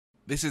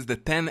This is the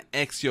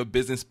 10X Your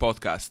Business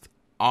podcast.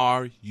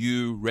 Are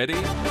you ready?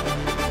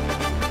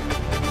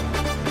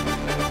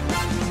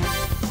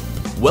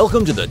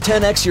 Welcome to the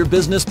 10X Your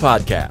Business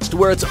podcast,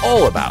 where it's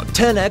all about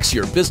 10X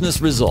Your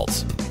Business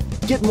results.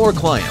 Get more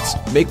clients,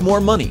 make more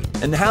money,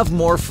 and have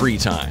more free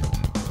time.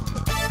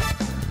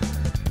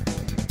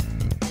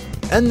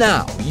 And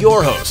now,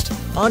 your host,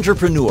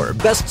 entrepreneur,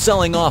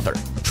 best-selling author,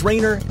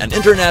 trainer, and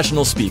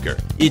international speaker,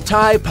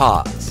 Itay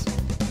Paz.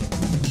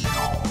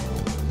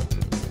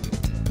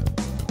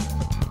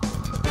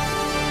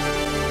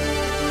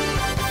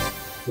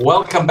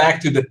 Welcome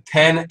back to the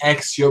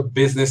 10X Your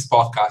Business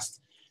podcast.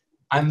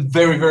 I'm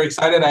very, very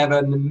excited. I have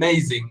an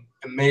amazing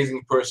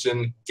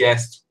person,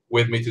 guest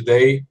with me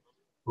today,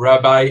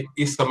 Rabbi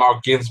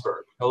Itamar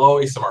Ginsberg. Hello,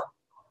 Itamar.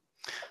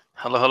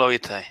 Hello,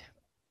 Itay.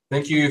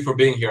 Thank you for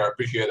being here. I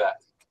appreciate that.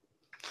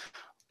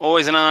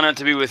 Always an honor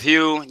to be with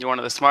you. You're one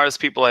of the smartest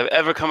people I've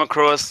ever come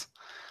across.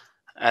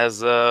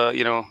 As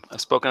I've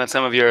spoken at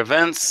some of your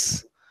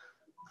events.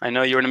 I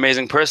know you're an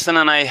amazing person,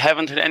 and I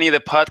haven't heard any of the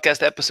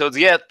podcast episodes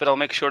yet, but I'll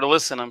make sure to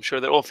listen. I'm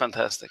sure they're all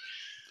fantastic,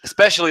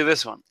 especially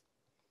this one.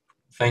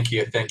 Thank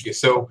you.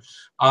 So,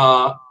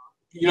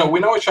 we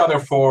know each other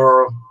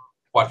for,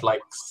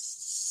 like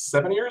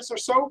 7 years or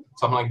so?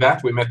 Something like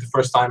that. We met the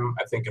first time,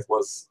 I think it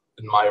was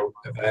in my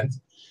event.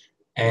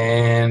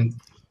 And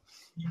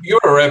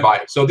you're a rabbi.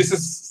 So this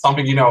is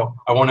something,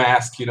 I want to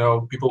ask,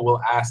 people will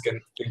ask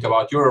and think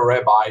about. You're a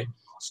rabbi.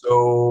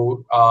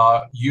 So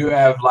you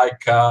have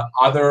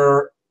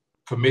other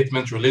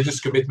commitments, religious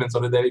commitments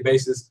on a daily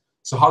basis.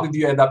 So how did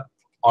you end up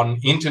on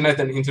internet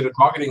and internet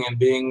marketing and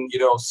being,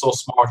 so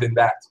smart in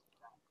that?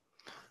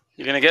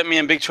 You're going to get me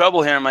in big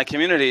trouble here in my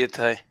community,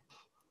 Itay.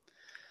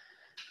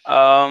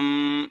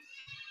 I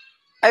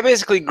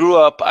basically grew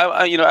up,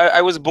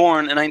 I was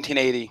born in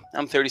 1980.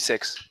 I'm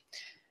 36.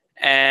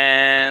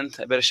 And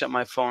I better shut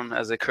my phone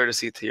as a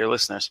courtesy to your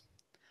listeners.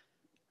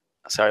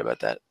 Sorry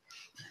about that.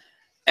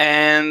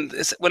 And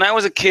when I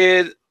was a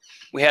kid,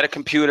 we had a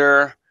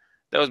computer.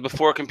 That was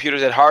before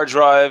computers had hard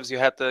drives. You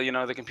had to,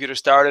 the computer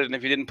started, and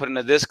if you didn't put in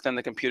a disk, then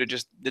the computer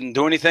just didn't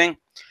do anything.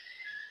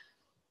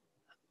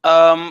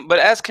 But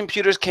as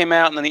computers came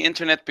out and then the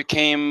internet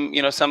became,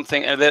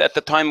 something, and at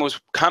the time it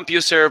was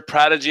CompuServe,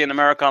 Prodigy, and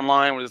America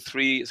Online were the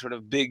three sort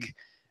of big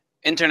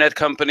internet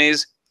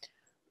companies.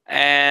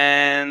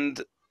 And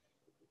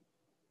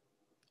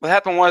what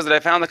happened was that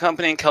I found a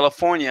company in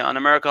California on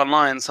America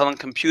Online selling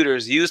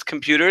computers, used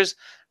computers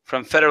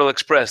from Federal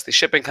Express, the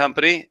shipping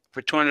company,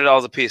 for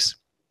 $200 a piece.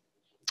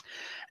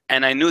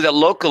 And I knew that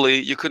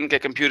locally you couldn't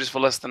get computers for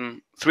less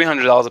than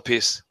 $300 a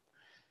piece.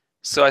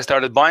 So I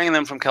started buying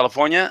them from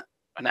California,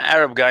 an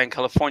Arab guy in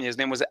California. His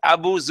name was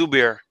Abu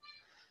Zubair.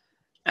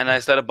 And I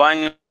started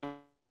buying them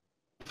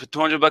for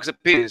 $200 a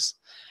piece.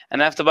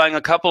 And after buying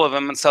a couple of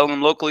them and selling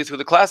them locally through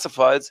the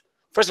classifieds,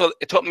 first of all,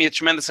 it taught me a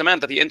tremendous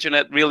amount that the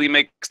internet really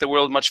makes the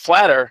world much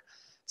flatter.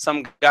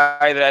 Some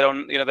guy that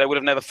that I would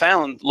have never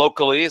found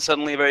locally is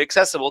suddenly very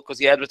accessible because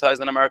he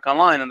advertised on America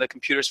Online in the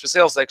computers for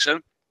sale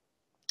section.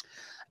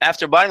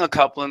 After buying a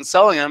couple and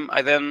selling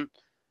them,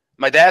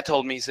 my dad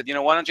told me, he said,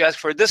 why don't you ask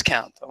for a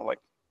discount? I'm like,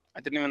 I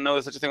didn't even know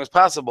that such a thing was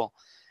possible.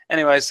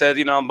 Anyway, I said,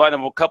 I'm buying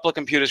a couple of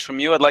computers from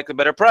you. I'd like a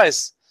better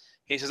price.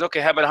 He says, okay,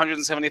 how about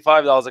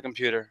 $175 a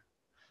computer?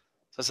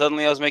 So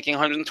suddenly I was making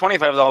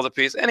 $125 a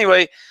piece.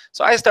 Anyway,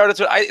 so I started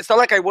to, it's not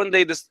like I one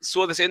day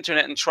saw this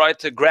internet and tried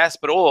to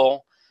grasp it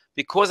all.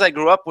 Because I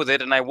grew up with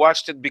it and I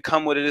watched it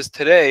become what it is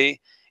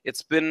today,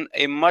 it's been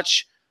a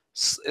much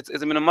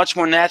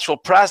more natural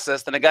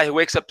process than a guy who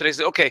wakes up today and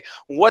says, okay,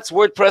 what's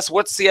WordPress,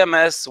 what's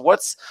CMS,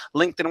 what's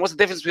LinkedIn, what's the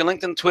difference between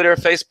LinkedIn, Twitter,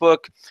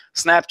 Facebook,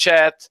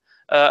 Snapchat,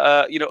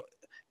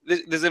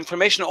 there's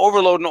information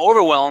overload and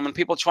overwhelm and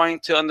people trying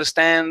to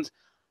understand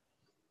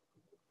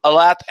a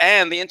lot,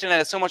 and the internet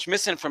has so much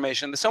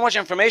misinformation. There's so much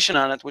information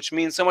on it, which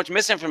means so much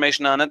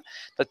misinformation on it,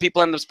 that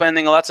people end up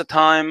spending lots of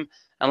time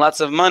and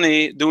lots of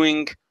money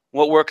doing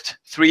what worked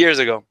 3 years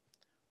ago.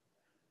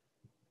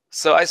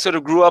 So I sort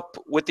of grew up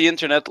with the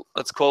internet,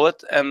 let's call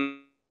it, and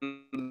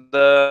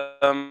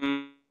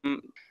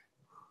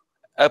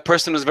a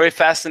person who's very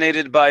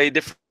fascinated by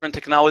different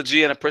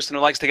technology and a person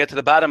who likes to get to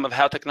the bottom of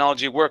how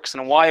technology works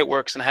and why it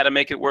works and how to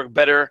make it work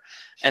better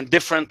and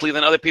differently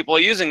than other people are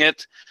using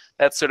it.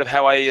 That's sort of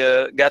how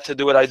I got to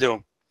do what I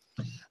do.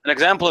 An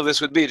example of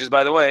this would be, just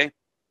by the way,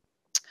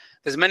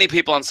 there's many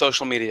people on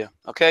social media,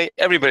 okay?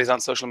 Everybody's on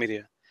social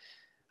media.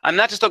 I'm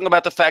not just talking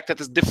about the fact that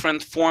there's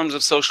different forms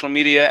of social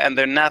media and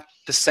they're not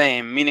the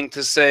same, meaning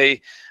to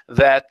say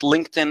that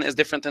LinkedIn is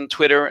different than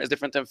Twitter, is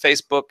different than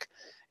Facebook,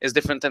 is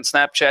different than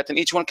Snapchat, and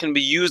each one can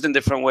be used in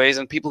different ways,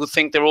 and people who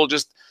think they're all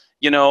just,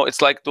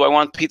 it's like, do I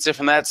want pizza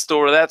from that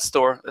store or that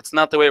store? That's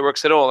not the way it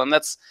works at all, and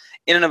that's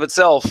in and of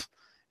itself.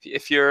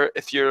 If your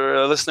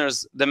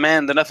listeners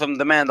demand enough of them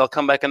demand, I'll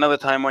come back another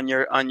time on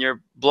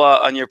your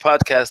blog, on your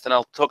podcast, and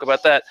I'll talk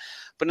about that.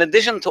 But in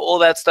addition to all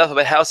that stuff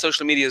about how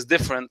social media is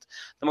different,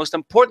 the most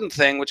important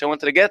thing, which I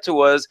wanted to get to,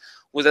 was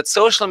that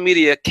social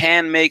media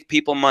can make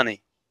people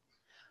money.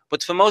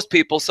 But for most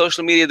people,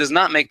 social media does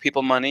not make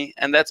people money,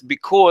 and that's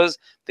because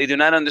they do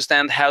not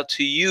understand how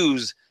to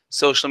use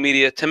social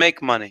media to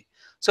make money.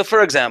 So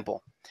for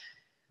example,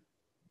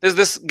 there's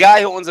this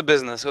guy who owns a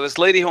business, or this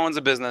lady who owns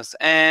a business,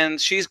 and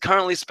she's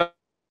currently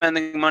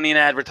spending money in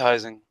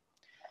advertising.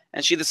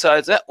 And she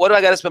decides, what do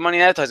I got to spend money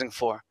in advertising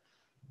for?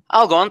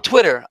 I'll go on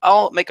Twitter.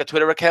 I'll make a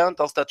Twitter account.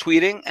 I'll start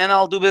tweeting, and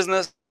I'll do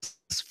business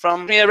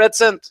from a red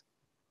cent.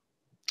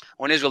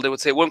 Or in Israel, they would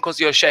say, it won't cost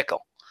you a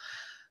shekel.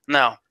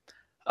 Now,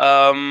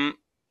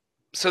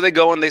 so they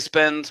go and they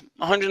spend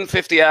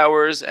 150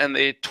 hours, and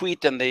they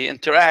tweet, and they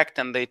interact,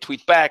 and they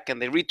tweet back,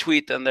 and they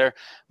retweet, and they're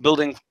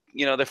building,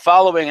 they're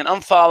following and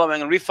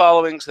unfollowing and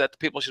refollowing so that the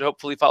people should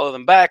hopefully follow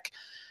them back.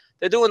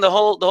 They're doing the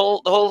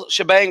whole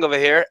shebang over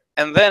here,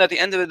 and then at the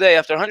end of the day,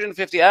 after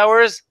 150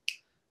 hours,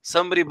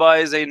 somebody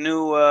buys a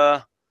new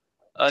a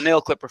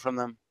nail clipper from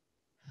them,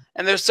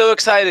 and they're so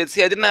excited.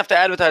 See, I didn't have to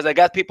advertise. I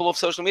got people off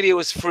social media. It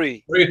was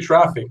free. Free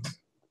traffic.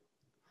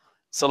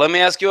 So let me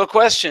ask you a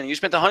question. You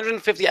spent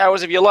 150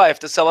 hours of your life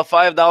to sell a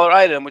 $5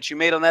 item, which you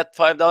made on that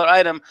 $5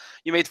 item.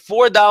 You made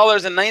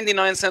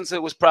 $4.99.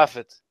 It was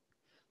profit.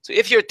 So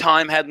if your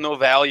time had no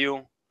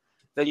value,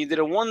 then you did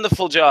a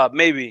wonderful job,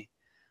 maybe.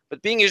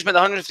 But being you spent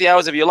 150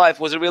 hours of your life,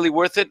 was it really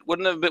worth it?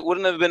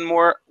 Wouldn't have been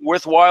more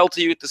worthwhile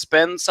to you to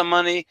spend some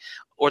money,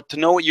 or to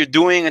know what you're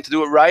doing and to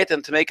do it right,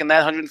 and to make in that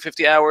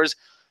 150 hours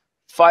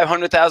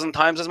 500,000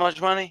 times as much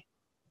money?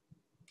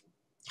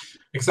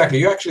 Exactly.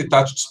 You actually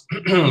touched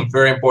a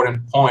very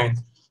important point.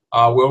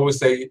 We always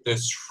say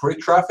there's free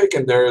traffic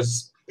and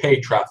there's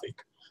paid traffic.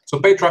 So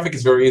paid traffic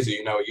is very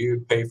easy.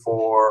 You pay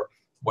for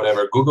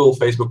whatever, Google,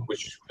 Facebook,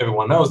 which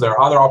everyone knows. There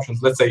are other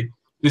options. Let's say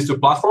these two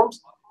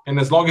platforms. And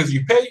as long as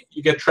you pay,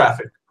 you get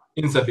traffic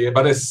instantly.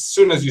 But as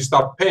soon as you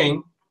stop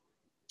paying,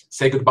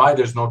 say goodbye,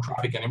 there's no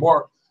traffic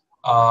anymore,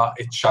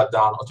 it's shut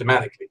down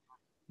automatically.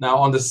 Now,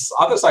 on the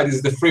other side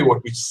is the free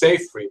work, which say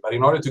free. But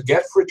in order to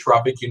get free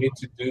traffic, you need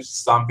to do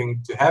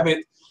something to have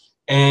it.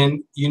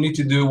 And you need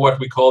to do what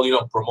we call,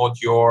 promote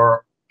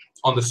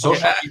on the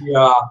social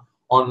media,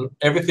 on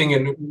everything.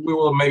 And we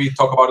will maybe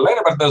talk about it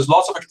later, but there's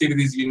lots of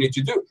activities you need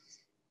to do.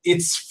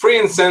 It's free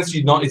in the sense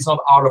it's not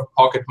out of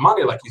pocket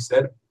money, like you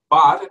said,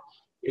 but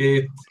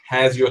it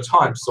has your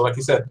time. So like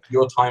you said,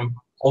 your time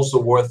also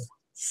worth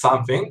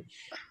something.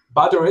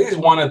 But there is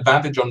one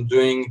advantage on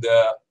doing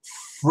the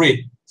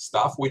free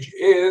stuff, which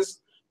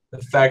is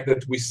the fact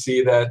that we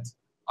see that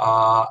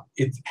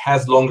it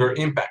has longer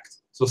impact.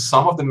 So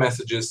some of the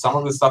messages, some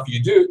of the stuff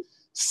you do,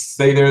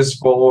 stay there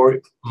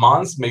for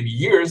months, maybe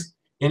years,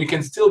 and you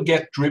can still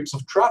get drips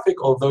of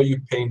traffic, although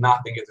you pay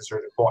nothing at a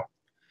certain point.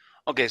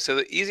 Okay, so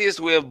the easiest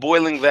way of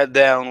boiling that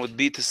down would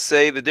be to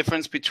say the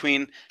difference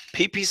between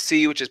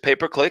PPC, which is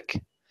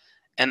pay-per-click,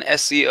 and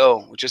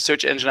SEO, which is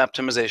search engine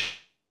optimization.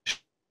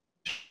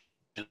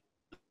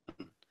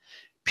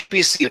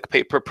 PPC, like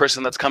pay per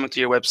person that's coming to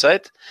your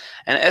website,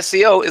 and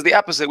SEO is the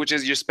opposite, which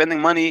is you're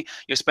spending money,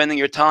 you're spending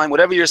your time,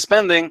 whatever you're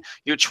spending,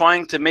 you're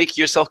trying to make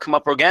yourself come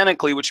up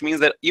organically, which means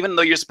that even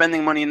though you're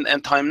spending money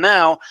and time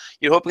now,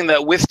 you're hoping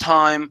that with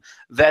time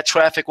that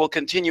traffic will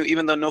continue,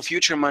 even though no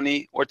future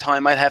money or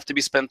time might have to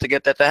be spent to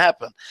get that to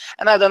happen.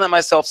 And I've done that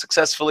myself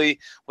successfully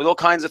with all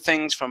kinds of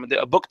things, from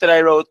a book that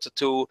I wrote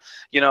to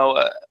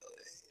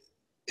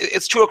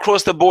it's true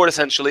across the board,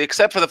 essentially,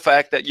 except for the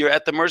fact that you're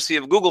at the mercy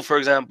of Google, for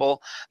example,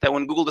 that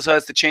when Google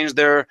decides to change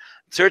their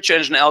search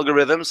engine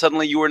algorithm,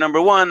 suddenly you were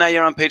 #1, now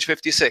you're on page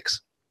 56.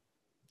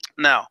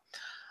 Now,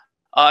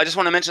 I just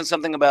want to mention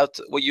something about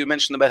what you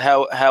mentioned about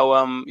how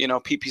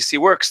PPC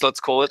works,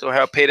 let's call it, or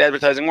how paid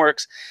advertising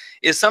works,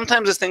 is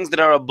sometimes there's things that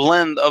are a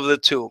blend of the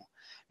two,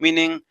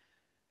 meaning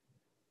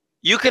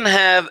you can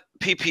have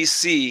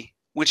PPC,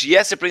 which,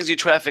 yes, it brings you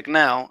traffic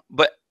now,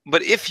 but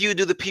if you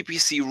do the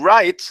PPC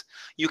right,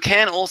 you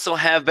can also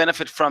have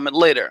benefit from it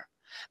later.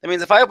 That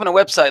means if I open a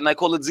website and I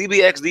call it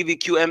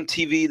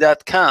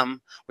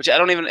zbxdvqmtv.com, which I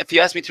don't even, if you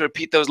asked me to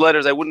repeat those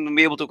letters, I wouldn't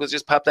be able to because it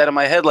just popped out of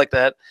my head like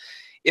that.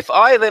 If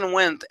I then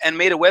went and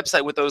made a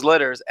website with those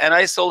letters and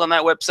I sold on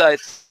that website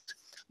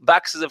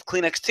boxes of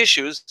Kleenex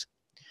tissues,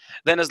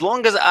 then as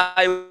long as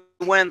I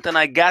went and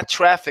I got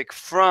traffic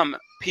from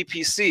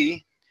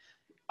PPC,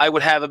 I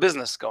would have a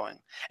business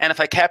going. And if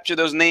I capture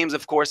those names,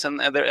 of course,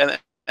 and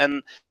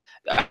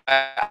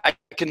I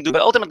can do,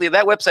 but ultimately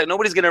that website,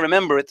 nobody's going to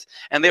remember it,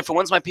 and therefore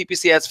once my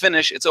PPC ads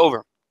finish, it's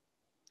over.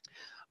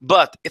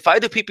 But if I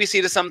do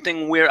PPC to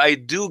something where I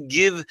do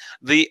give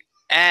the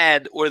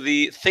ad or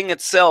the thing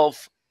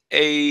itself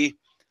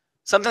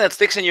something that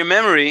sticks in your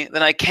memory,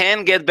 then I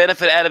can get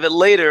benefit out of it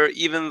later,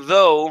 even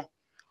though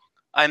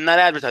I'm not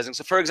advertising.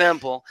 So for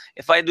example,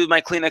 if I do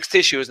my Kleenex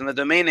tissues and the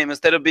domain name,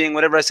 instead of being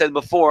whatever I said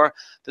before,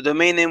 the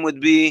domain name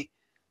would be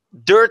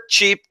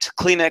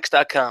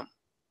dirtcheapkleenex.com.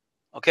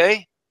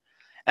 Okay?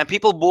 And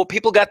we'll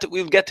get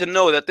to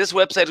know that this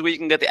website is where you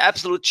can get the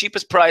absolute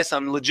cheapest price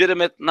on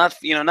legitimate, not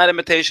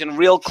imitation,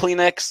 real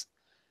Kleenex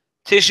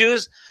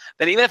tissues.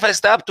 Then even if I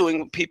stop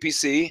doing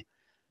PPC,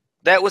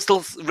 that would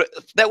still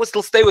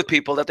stay with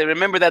people, that they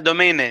remember that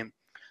domain name.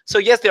 So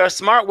yes, there are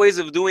smart ways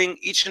of doing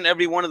each and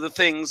every one of the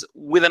things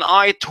with an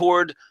eye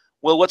toward,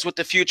 well, what's with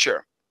the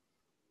future?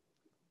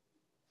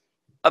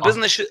 A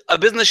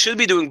business should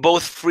be doing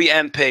both free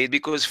and paid,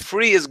 because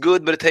free is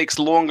good, but it takes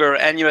longer,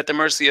 and you're at the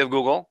mercy of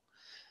Google.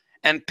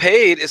 And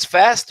paid is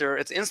faster;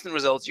 it's instant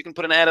results. You can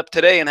put an ad up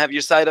today and have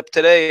your site up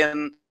today,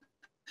 and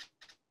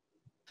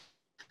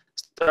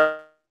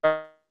start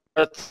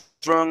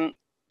throwing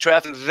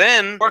traffic,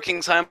 then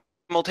working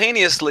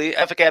simultaneously.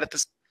 Traffic at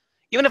this,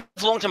 even if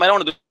long term I don't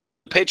want to do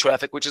paid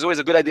traffic, which is always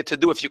a good idea to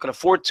do if you can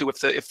afford to,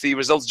 if the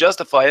results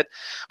justify it.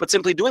 But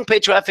simply doing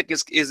paid traffic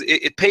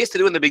it pays to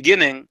do in the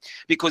beginning,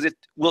 because it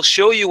will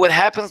show you what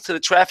happens to the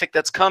traffic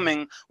that's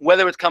coming,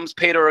 whether it comes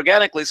paid or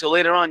organically. So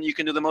later on you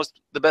can do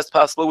the best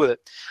possible with it.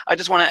 I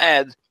just want to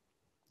add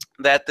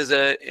that there's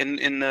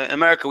in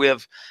America we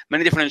have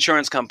many different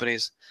insurance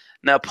companies.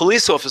 Now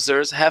police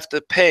officers have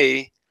to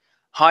pay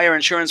higher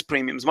insurance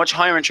premiums, much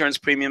higher insurance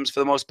premiums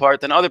for the most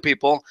part than other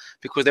people,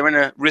 because they're in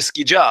a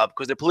risky job,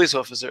 because they're police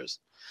officers.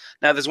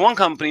 Now, there's one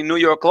company, New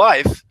York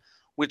Life,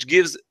 which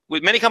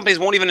many companies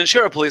won't even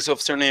insure a police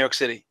officer in New York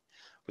City.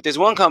 But there's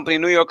one company,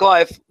 New York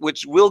Life,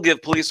 which will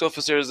give police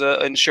officers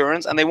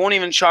insurance, and they won't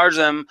even charge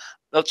them.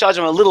 They'll charge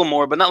them a little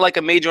more, but not like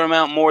a major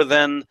amount more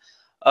than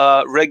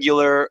than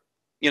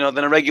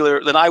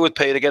I would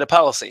pay to get a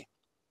policy.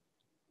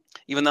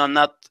 Even though I'm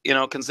not,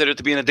 considered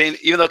to be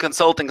even though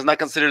consulting is not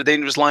considered a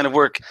dangerous line of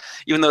work,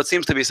 even though it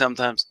seems to be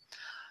sometimes.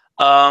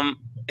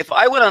 If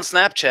I went on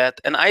Snapchat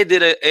and I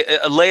did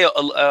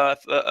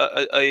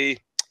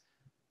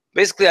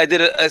basically I did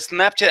a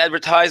Snapchat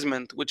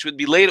advertisement which would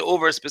be laid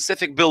over a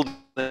specific building.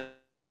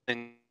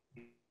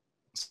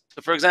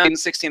 So for example, in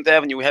 16th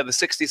Avenue we have the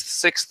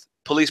 66th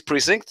Police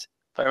Precinct,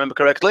 if I remember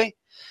correctly.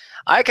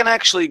 I can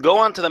actually go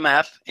onto the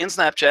map in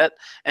Snapchat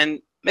and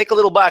make a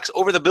little box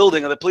over the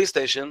building of the police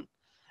station.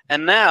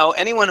 And now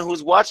anyone who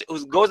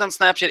goes on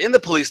Snapchat in the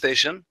police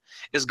station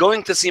is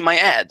going to see my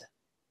ad.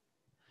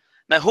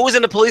 Now, who's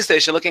in the police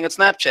station looking at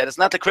Snapchat? It's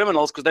not the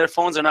criminals, because their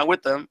phones are not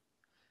with them.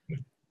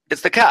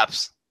 It's the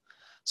cops.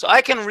 So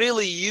I can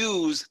really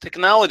use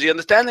technology,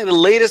 understanding the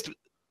latest,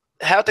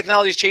 how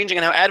technology is changing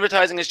and how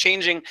advertising is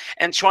changing,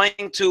 and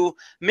trying to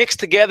mix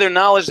together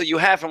knowledge that you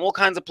have from all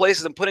kinds of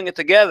places and putting it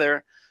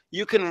together.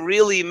 You can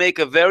really make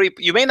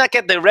you may not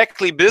get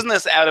directly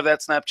business out of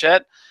that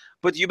Snapchat,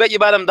 but you bet your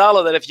bottom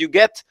dollar that if you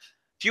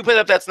put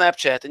up that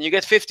Snapchat and you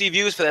get 50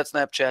 views for that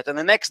Snapchat, and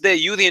the next day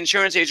you, the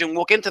insurance agent,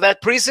 walk into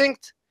that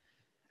precinct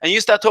and you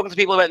start talking to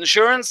people about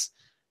insurance,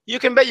 you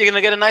can bet you're going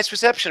to get a nice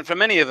reception from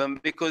many of them,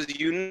 because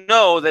you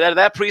know that out of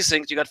that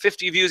precinct, you got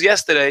 50 views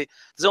yesterday.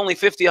 There's only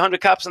 50,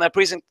 100 cops in that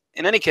precinct.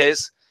 In any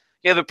case,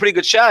 you have a pretty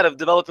good shot of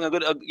developing a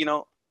good,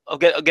 of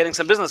getting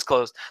some business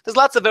closed. There's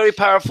lots of very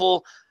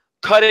powerful,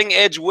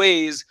 cutting-edge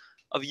ways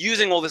of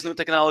using all this new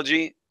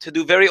technology to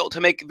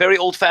make very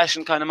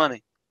old-fashioned kind of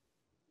money.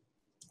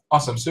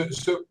 Awesome. So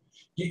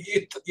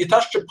you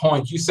touched a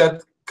point. You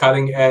said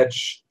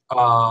cutting-edge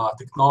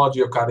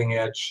technology or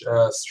cutting-edge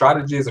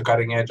strategies or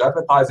cutting-edge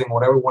advertising,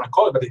 whatever you want to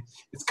call it, but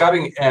it's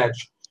cutting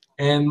edge.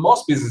 And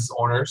most business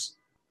owners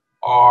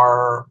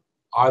are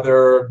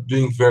either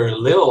doing very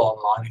little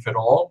online, if at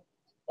all,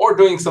 or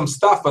doing some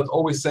stuff, but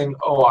always saying,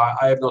 "Oh,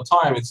 I have no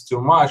time. It's too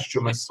much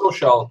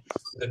social."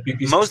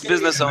 Most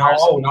business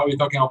owners. Now we're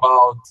talking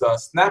about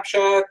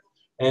Snapchat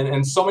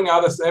and so many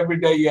others. Every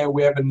day,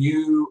 we have a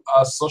new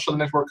social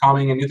network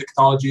coming, a new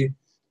technology.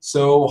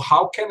 So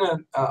how can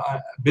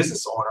a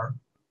business owner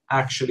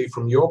actually,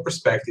 from your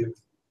perspective,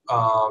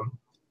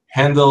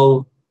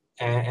 handle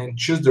and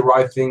choose the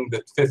right thing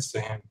that fits to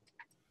him?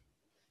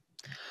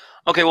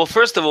 Okay, well,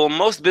 first of all,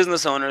 most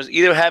business owners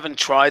either haven't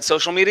tried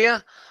social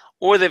media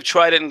or they've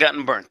tried it and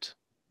gotten burnt.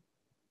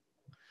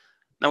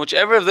 Now,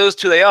 whichever of those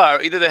two they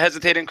are, either they're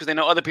hesitating because they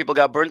know other people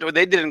got burnt or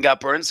they didn't get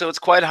burnt. So it's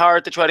quite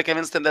hard to try to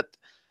convince them that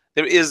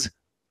there is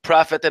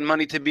profit and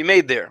money to be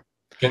made there.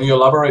 Can you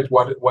elaborate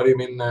what do you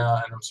mean?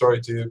 And I'm sorry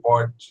to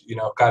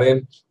cut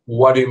in.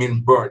 What do you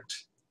mean burnt?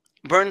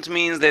 Burnt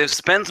means they've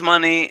spent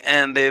money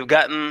and they've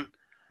gotten,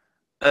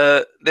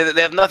 they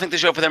have nothing to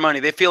show for their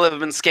money. They feel they've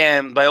been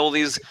scammed by all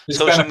these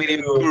social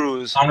media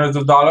gurus. Hundreds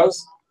of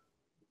dollars,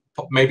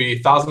 maybe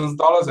thousands of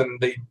dollars, and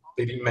they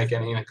didn't make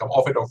any income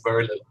off it, or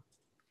very little.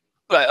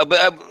 Right,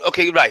 but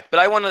okay, right. But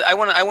I want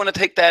to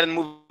take that and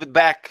move it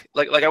back.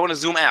 Like I want to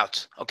zoom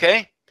out.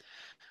 Okay.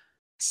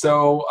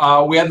 So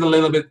we had a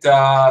little bit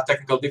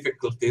technical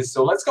difficulties.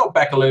 So let's go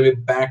back a little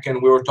bit back,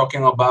 and we were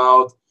talking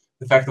about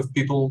the fact of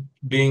people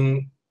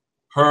being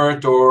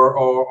hurt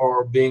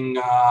or being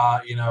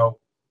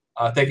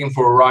taken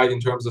for a ride in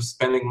terms of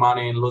spending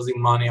money and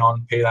losing money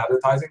on paid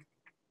advertising.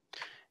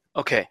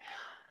 Okay,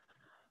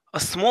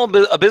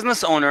 a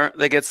business owner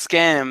that gets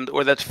scammed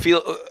or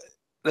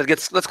that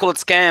gets, let's call it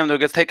scammed, or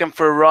gets taken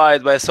for a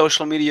ride by a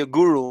social media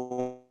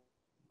guru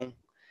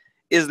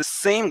is the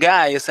same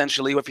guy,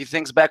 essentially, if he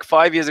thinks back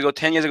 5 years ago,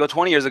 10 years ago,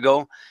 20 years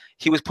ago,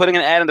 he was putting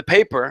an ad in the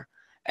paper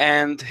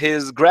and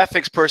his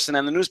graphics person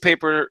and the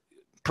newspaper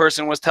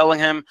person was telling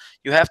him,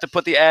 you have to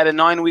put the ad in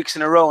 9 weeks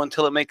in a row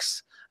until it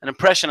makes an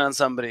impression on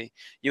somebody.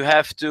 You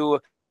have to,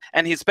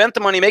 and he spent the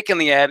money making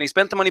the ad, and he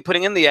spent the money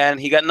putting in the ad,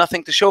 and he got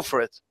nothing to show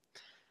for it.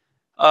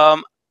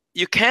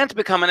 you can't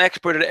become an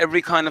expert at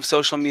every kind of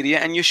social media,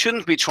 and you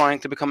shouldn't be trying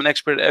to become an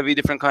expert at every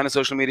different kind of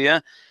social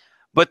media.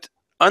 But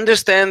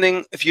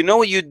understanding, if you know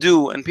what you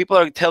do and people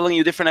are telling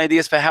you different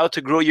ideas for how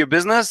to grow your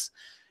business,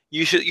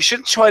 you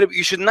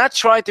should not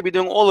try to be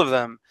doing all of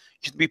them.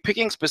 You should be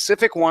picking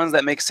specific ones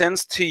that make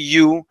sense to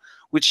you,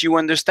 which you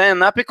understand,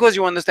 not because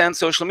you understand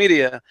social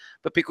media,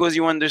 but because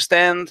you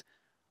understand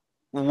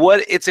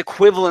what its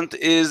equivalent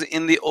is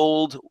in the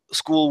old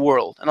school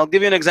world. And I'll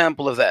give you an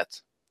example of that.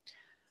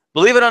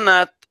 Believe it or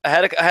not, I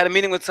had a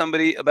meeting with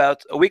somebody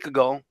about a week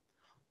ago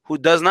who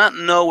does not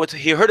know what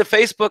he heard of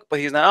Facebook, but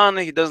he's not on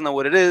it. He doesn't know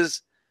what it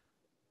is.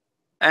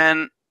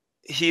 And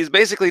he's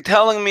basically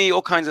telling me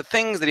all kinds of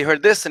things, that he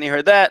heard this and he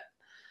heard that.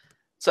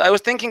 So I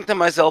was thinking to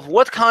myself,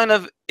 what kind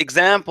of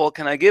example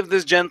can I give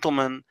this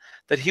gentleman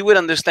that he would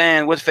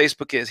understand what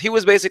Facebook is? He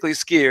was basically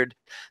scared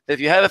that if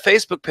you have a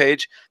Facebook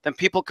page, then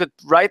people could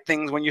write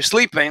things when you're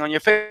sleeping on your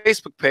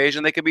Facebook page,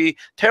 and they could be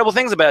terrible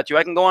things about you.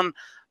 I can go on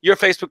your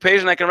Facebook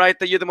page and I can write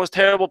that you're the most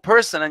terrible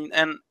person,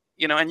 and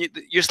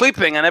you're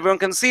sleeping and everyone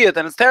can see it,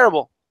 and it's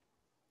terrible.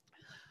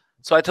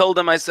 So I told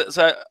him, I said,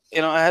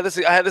 I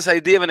had this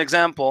idea of an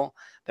example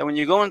that when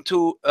you go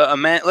into a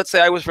man, let's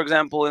say I was, for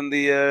example, in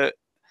the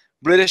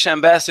British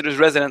ambassador's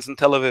residence in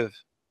Tel Aviv.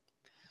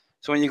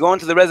 So when you go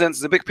into the residence,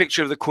 there's a big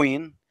picture of the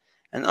Queen,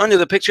 and under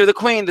the picture of the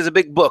Queen, there's a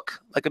big book,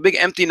 like a big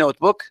empty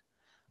notebook,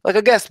 like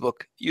a guest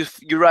book. You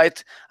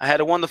write, I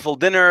had a wonderful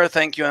dinner,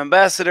 thank you,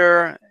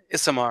 Ambassador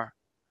Isamar.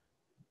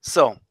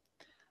 So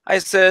I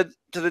said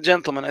to the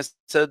gentleman, I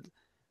said,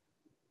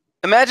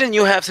 imagine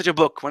you have such a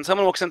book when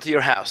someone walks into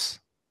your house,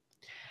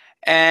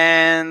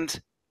 and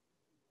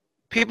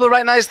people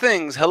write nice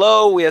things.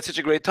 Hello, we had such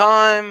a great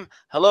time.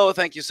 Hello,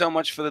 thank you so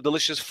much for the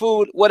delicious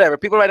food. Whatever.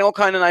 People writing all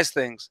kinds of nice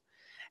things.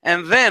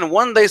 And then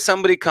one day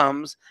somebody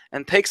comes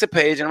and takes a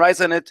page and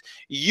writes on it,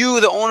 you,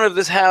 the owner of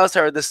this house,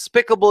 are a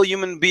despicable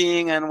human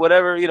being and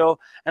whatever,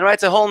 and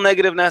writes a whole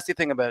negative, nasty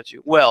thing about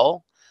you.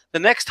 Well, the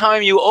next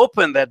time you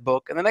open that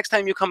book and the next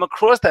time you come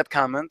across that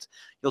comment,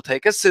 you'll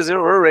take a scissor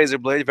or a razor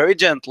blade very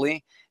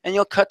gently and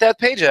you'll cut that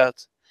page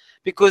out.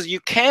 Because you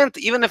can't,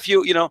 even if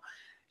you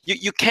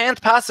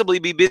can't possibly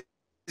be busy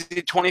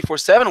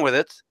 24/7 with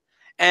it,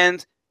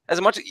 and as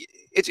much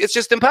it's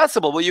just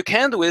impossible. What you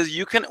can do is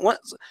you can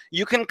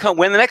come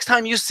when the next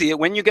time you see it,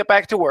 when you get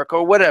back to work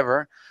or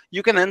whatever,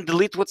 you can then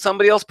delete what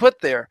somebody else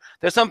put there.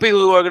 There's some people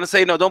who are going to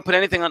say, no, don't put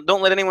anything on,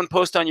 don't let anyone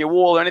post on your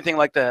wall or anything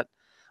like that.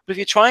 But if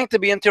you're trying to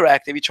be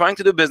interactive, you're trying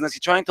to do business,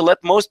 you're trying to let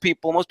most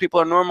people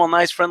are normal,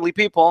 nice, friendly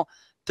people,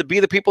 to be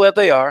the people that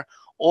they are.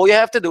 All you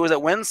have to do is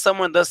that when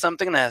someone does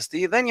something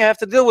nasty, then you have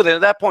to deal with it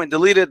at that point,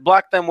 delete it,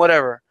 block them,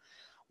 whatever.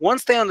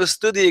 Once they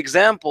understood the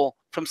example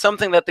from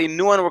something that they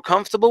knew and were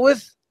comfortable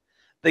with,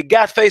 they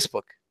got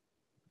Facebook.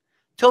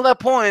 Till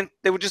that point,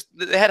 they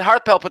had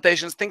heart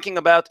palpitations thinking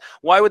about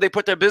why would they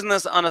put their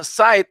business on a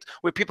site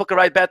where people could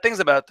write bad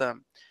things about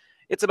them.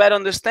 It's about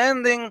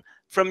understanding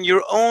from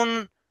your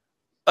own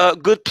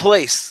good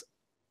place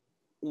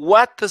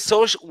whether it's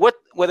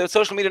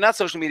social media or not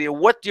social media,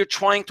 what you're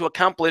trying to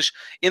accomplish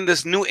in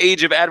this new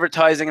age of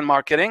advertising and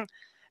marketing,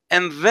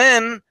 and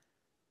then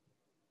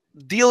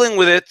dealing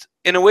with it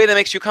in a way that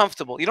makes you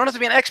comfortable. You don't have to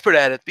be an expert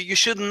at it, but you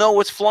should know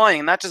what's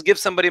flying, not just give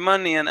somebody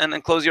money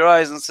and close your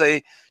eyes and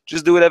say,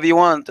 just do whatever you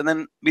want, and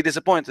then be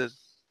disappointed.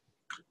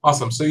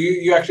 Awesome. So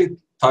you actually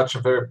touched a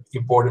very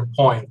important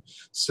point.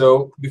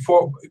 So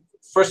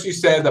first you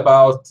said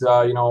about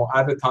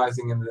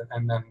advertising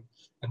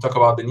and talk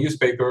about the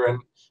newspaper, and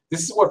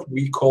this is what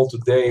we call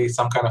today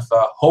some kind of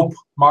hope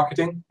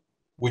marketing,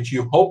 which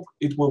you hope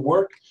it will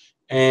work,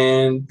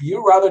 and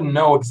you rather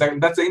know exactly.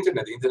 That's the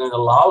internet. The internet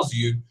allows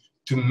you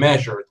to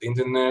measure the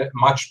internet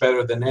much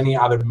better than any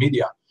other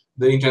media.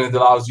 The internet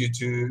allows you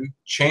to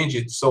change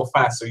it so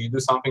fast. So you do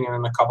something, and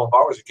in a couple of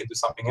hours you can do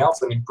something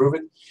else and improve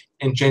it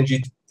and change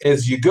it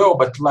as you go.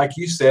 But like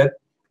you said,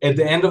 at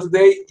the end of the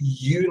day,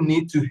 you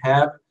need to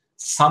have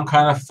some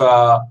kind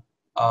of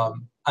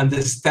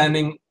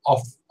understanding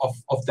of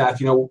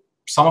that.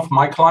 Some of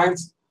my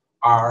clients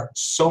are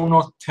so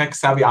not tech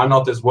savvy. I'm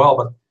not as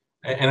well,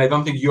 and I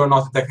don't think you're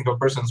not a technical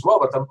person as well.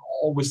 But I'm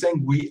always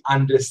saying we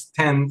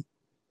understand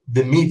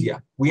the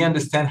media. We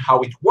understand how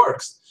it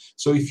works.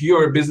 So if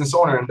you're a business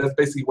owner, and that's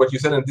basically what you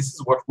said, and this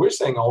is what we're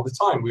saying all the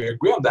time, we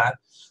agree on that,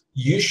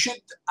 you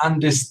should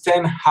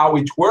understand how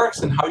it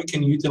works and how you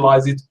can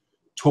utilize it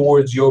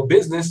towards your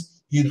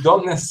business. You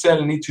don't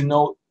necessarily need to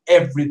know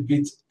every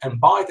bit and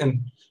byte,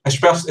 and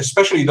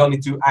especially you don't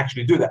need to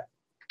actually do that.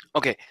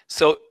 Okay,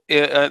 so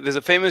there's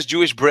a famous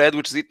Jewish bread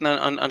which is eaten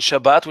on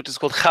Shabbat, which is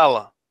called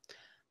challah.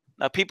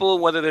 Now, people,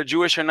 whether they're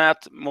Jewish or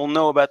not, will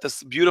know about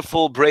this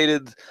beautiful,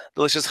 braided,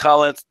 delicious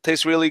challah. It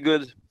tastes really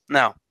good.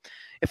 Now,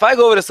 if I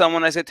go over to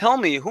someone and I say, tell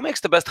me, who makes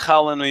the best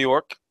challah in New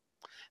York?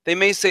 They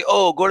may say,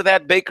 oh, go to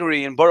that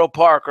bakery in Borough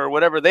Park or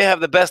whatever. They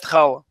have the best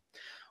challah.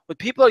 What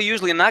people are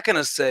usually not going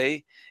to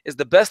say is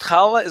the best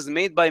challah is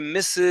made by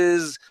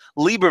Mrs.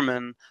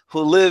 Lieberman, who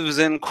lives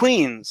in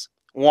Queens.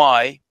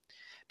 Why?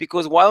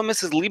 Because while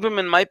Mrs.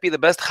 Lieberman might be the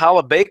best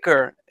challah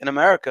baker in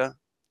America,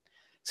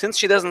 Since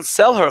she doesn't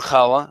sell her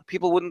challah,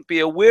 people wouldn't be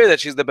aware that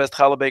she's the best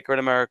challah baker in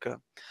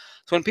America.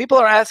 So when people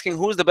are asking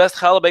who's the best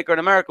challah baker in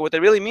America, what they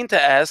really mean to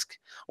ask,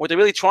 what they're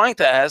really trying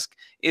to ask,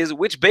 is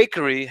which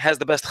bakery has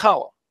the best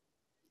challah.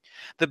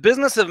 The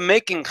business of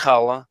making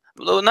challah,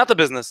 not the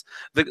business,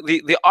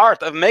 the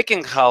art of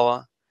making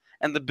challah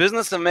and the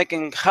business of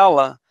making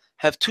challah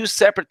have two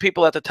separate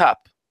people at the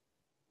top.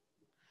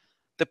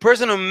 The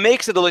person who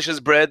makes a delicious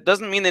bread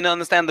doesn't mean they don't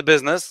understand the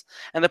business,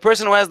 and the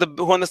person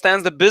who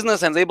understands the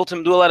business and is able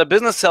to do a lot of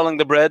business selling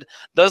the bread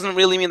doesn't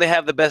really mean they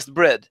have the best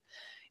bread.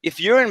 If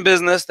you're in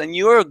business, then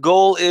your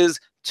goal is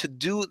to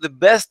do the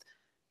best,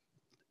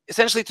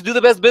 essentially to do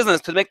the best business,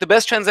 to make the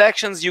best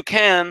transactions you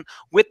can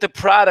with the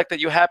product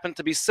that you happen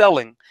to be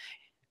selling.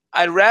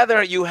 I'd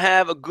rather you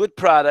have a good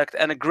product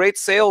and a great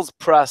sales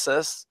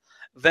process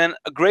than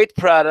a great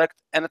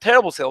product and a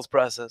terrible sales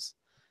process.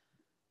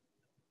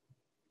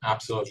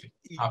 Absolutely,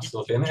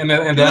 absolutely.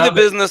 The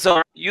business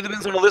owner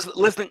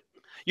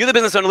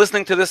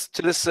listening to this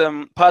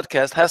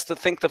podcast has to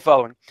think the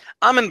following: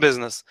 I'm in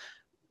business,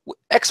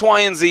 X,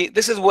 Y, and Z.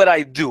 This is what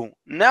I do.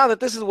 Now that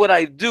this is what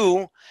I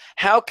do,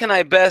 how can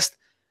I best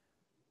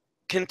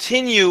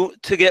continue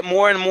to get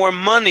more and more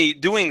money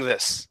doing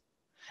this?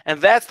 And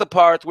that's the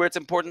part where it's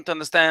important to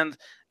understand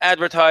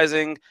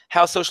advertising,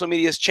 how social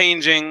media is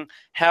changing,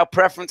 how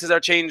preferences are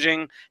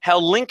changing,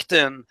 how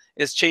LinkedIn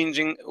is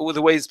changing with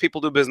the ways people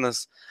do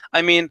business.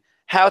 I mean,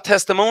 how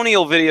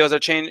testimonial videos are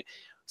changing.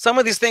 Some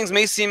of these things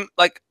may seem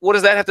like, what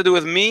does that have to do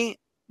with me?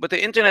 But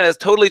the internet has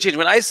totally changed.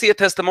 When I see a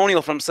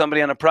testimonial from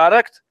somebody on a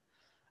product,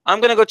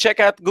 I'm going to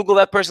go Google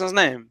that person's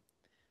name.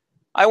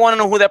 I want to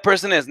know who that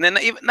person is. And then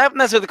not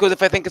necessarily because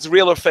if I think it's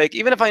real or fake,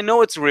 even if I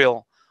know it's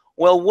real.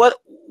 Well,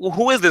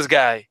 who is this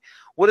guy?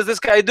 What does this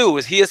guy do?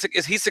 Is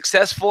he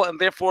successful, and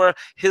therefore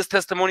his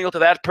testimonial to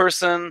that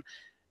person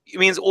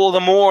means all the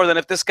more than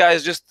if this guy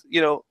is just,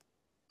 a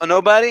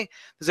nobody?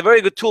 There's a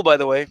very good tool, by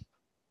the way,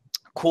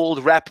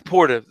 called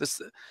Rapportive.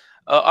 This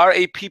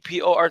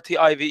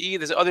Rapportive.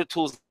 There's other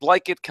tools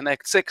like it,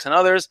 Connect 6 and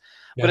others.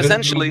 Yeah, but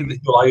essentially,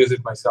 I use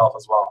it myself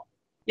as well.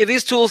 Yeah,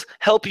 these tools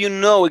help you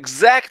know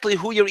exactly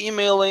who you're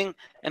emailing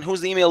and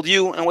who's emailed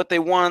you and what they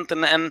want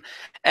and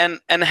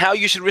how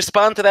you should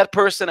respond to that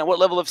person and what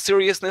level of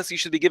seriousness you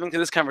should be giving to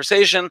this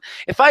conversation.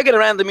 If I get a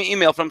random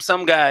email from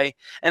some guy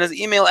and his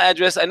email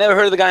address, I never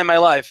heard of the guy in my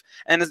life,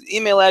 and his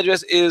email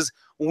address is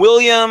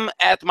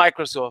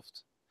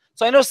William@Microsoft.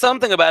 So I know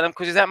something about him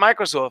because he's at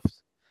Microsoft.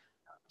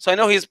 So I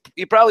know he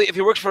probably, if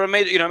he works for a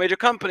major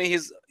company,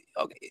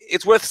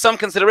 it's worth some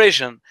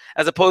consideration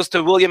as opposed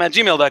to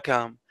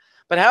William@gmail.com.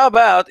 But how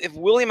about if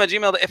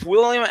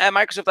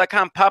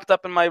William@Microsoft.com popped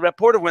up in my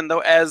Rapportive window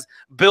as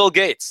Bill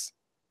Gates?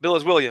 Bill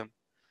is William.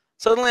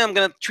 Suddenly I'm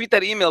going to treat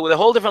that email with a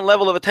whole different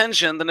level of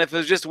attention than if it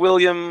was just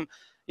William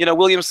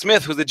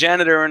Smith, who's the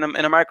janitor in a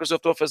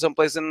Microsoft office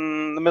someplace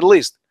in the Middle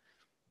East.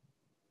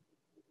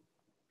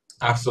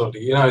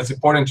 Absolutely. It's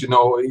important to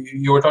know.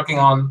 You were talking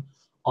on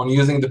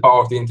using the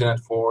power of the internet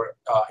for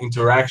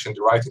interaction,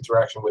 the right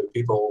interaction with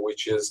people,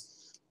 which is,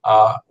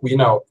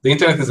 the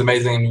internet is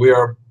amazing. We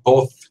are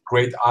both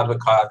great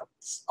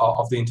advocates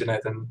of the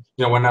internet. And,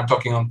 when I'm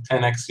talking on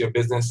 10x your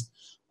business,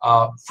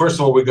 first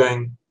of all, we're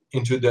going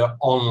into the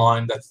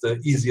online. That's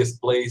the easiest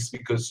place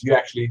because you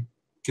actually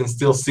can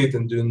still sit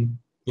and do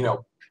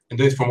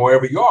it from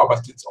wherever you are.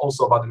 But it's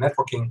also about the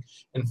networking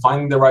and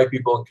finding the right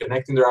people and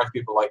connecting the right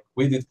people, like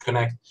we did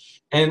connect.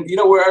 And,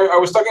 where I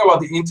was talking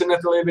about the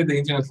internet a little bit, the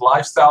internet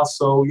lifestyle.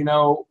 So,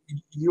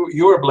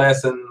 you were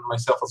blessed, and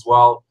myself as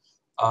well.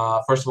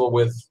 First of all,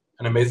 with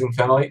an amazing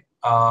family.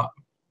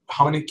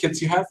 How many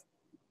kids you have?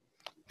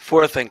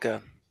 4, I think.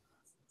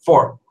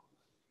 4.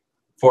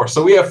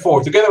 So we have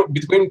 4. Together,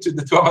 between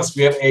the two of us,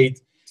 we have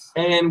 8.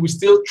 And we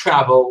still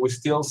travel, we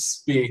still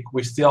speak,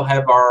 we still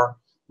have our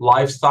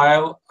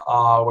lifestyle,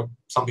 what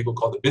some people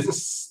call the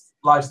business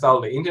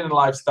lifestyle, the internet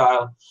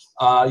lifestyle.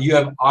 You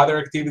have other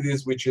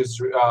activities, which is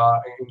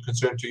in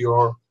concern to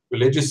your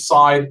religious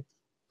side.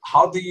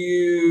 How do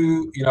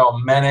you,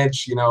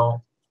 manage, and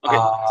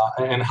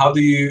how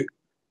do you,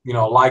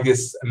 like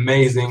this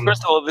amazing?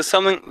 First of all, there's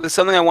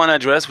something I want to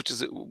address, which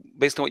is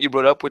based on what you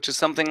brought up, which is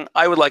something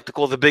I would like to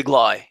call the big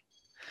lie.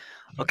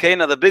 Okay,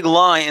 now the big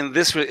lie in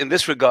this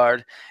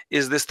regard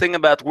is this thing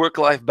about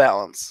work-life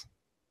balance.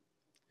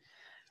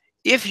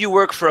 If you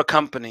work for a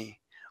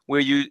company where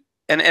you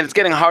and it's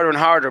getting harder and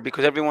harder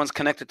because everyone's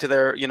connected to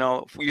their, it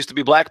used to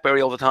be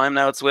BlackBerry all the time,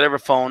 now it's whatever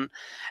phone,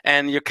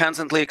 and you're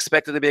constantly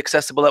expected to be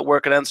accessible at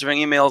work and answering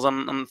emails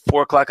on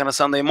 4 o'clock on a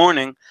Sunday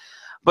morning.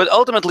 But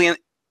ultimately,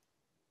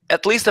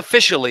 at least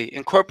officially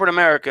in corporate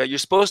America, you're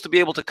supposed to be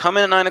able to come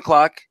in at 9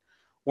 o'clock,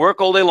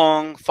 work all day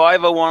long,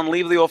 5:01,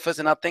 leave the office,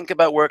 and not think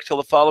about work till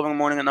the following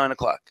morning at 9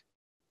 o'clock.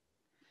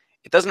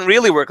 It doesn't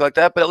really work like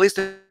that, but at least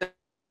in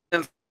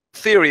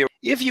theory,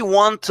 if you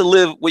want to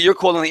live what you're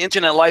calling the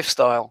internet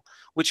lifestyle,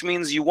 which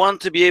means you want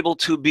to be able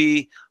to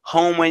be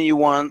home when you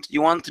want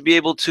to be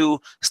able to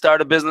start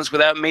a business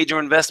without major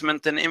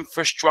investment in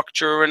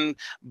infrastructure and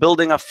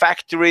building a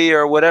factory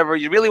or whatever.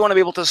 You really want to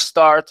be able to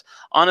start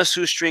on a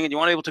shoestring, and you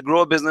want to be able to grow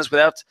a business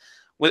without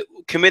with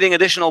committing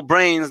additional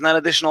brains, not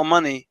additional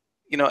money,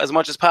 as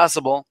much as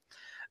possible,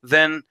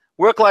 then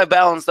work-life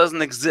balance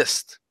doesn't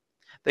exist.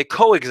 They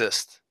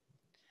coexist.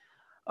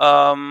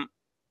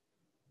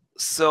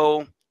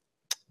 So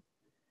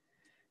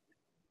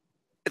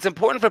it's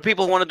important for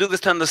people who want to do this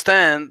to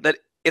understand that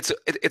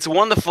it's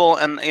wonderful,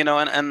 and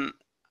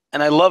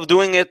I love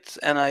doing it,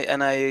 and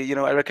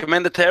I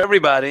recommend it to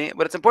everybody.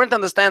 But it's important to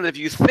understand that if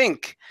you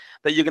think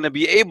that you're going to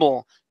be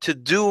able to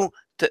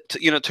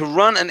to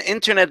run an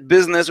internet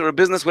business, or a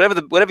business,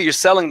 whatever you're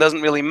selling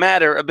doesn't really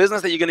matter, a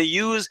business that you're going to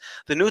use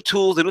the new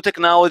tools, the new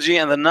technology,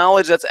 and the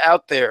knowledge that's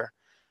out there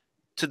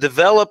to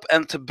develop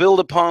and to build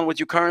upon what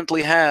you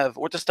currently have,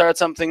 or to start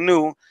something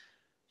new,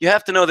 you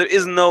have to know there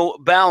is no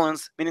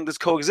balance, meaning this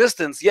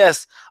coexistence.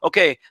 Yes,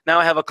 okay, now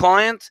I have a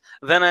client,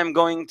 then I'm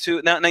going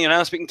to, now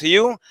I'm speaking to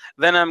you,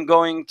 then I'm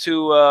going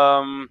to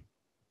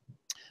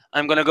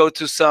go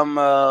to some,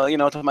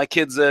 to my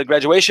kid's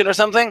graduation or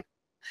something,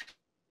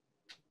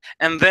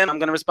 and then I'm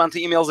going to respond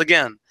to emails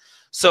again.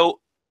 So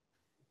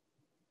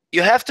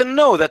you have to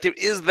know that there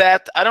is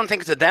that. I don't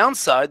think it's a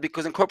downside,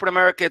 because in corporate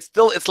America,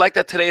 it's like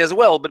that today as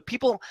well, but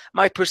people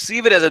might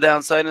perceive it as a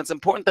downside, and it's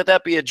important that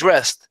that be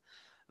addressed.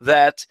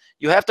 That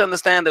you have to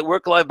understand that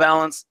work-life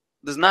balance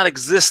does not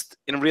exist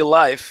in real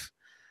life.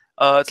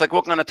 It's like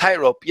walking on a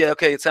tightrope. Yeah,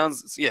 okay,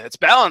 it's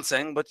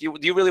balancing, but do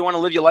you really want to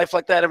live your life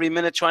like that every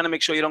minute, trying to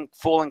make sure you don't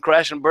fall and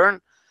crash and burn?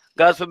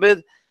 God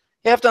forbid.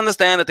 You have to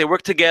understand that they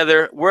work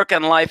together. Work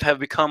and life have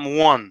become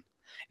one.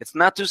 It's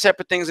not two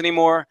separate things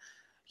anymore.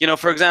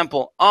 For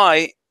example,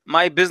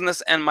 my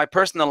business and my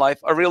personal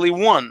life are really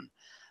one.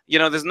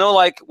 There's no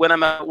like, when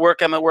I'm at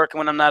work, I'm at work, and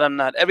when I'm not, I'm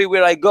not.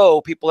 Everywhere I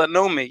go, people that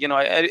know me,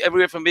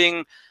 everywhere from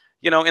being,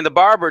 in the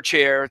barber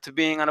chair, to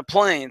being on a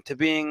plane, to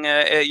being,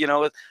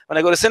 when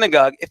I go to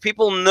synagogue. If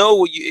people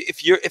know you,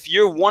 if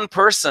you're one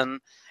person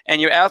and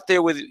you're out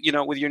there with,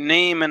 with your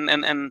name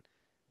and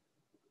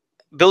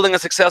building a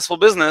successful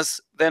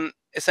business, then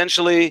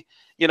essentially,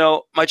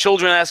 my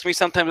children ask me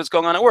sometimes what's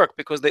going on at work,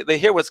 because they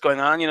hear what's going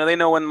on. They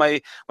know when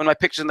my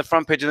picture's in the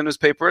front page of the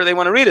newspaper, they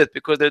want to read it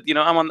because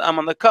I'm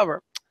on the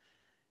cover.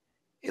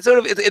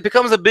 It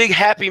becomes a big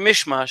happy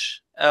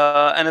mishmash,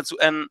 I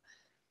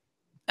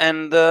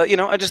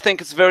just think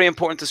it's very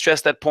important to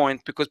stress that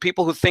point, because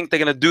people who think they're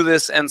going to do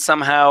this and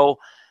somehow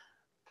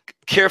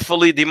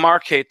carefully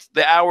demarcate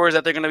the hours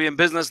that they're going to be in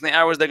business and the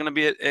hours they're going to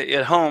be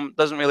at home,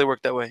 doesn't really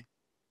work that way.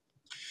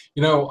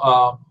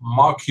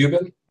 Mark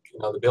Cuban,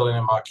 the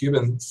billionaire Mark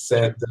Cuban,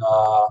 said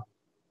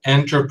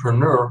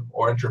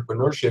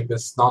entrepreneurship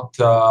is not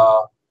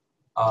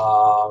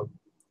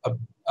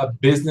a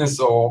business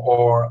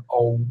or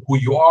who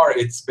you are.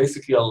 It's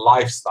basically a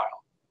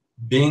lifestyle.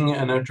 Being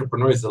an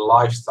entrepreneur is a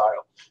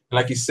lifestyle. And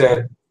like you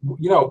said,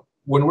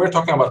 when we're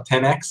talking about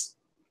 10x,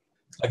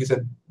 like I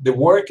said, the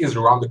work is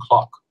around the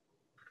clock.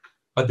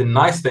 But the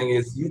nice thing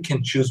is you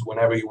can choose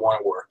whenever you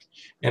want to work.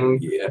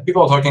 And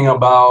people are talking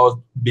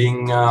about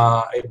being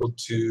able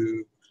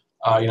to,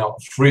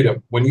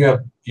 freedom. When you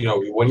have,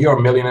 when you are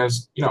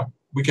millionaires,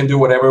 we can do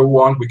whatever we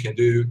want. We can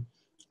do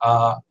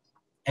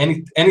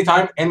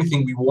anytime,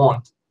 anything we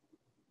want.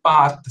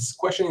 But this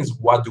question is,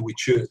 what do we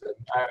choose?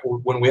 And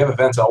when we have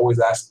events, I always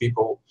ask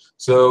people,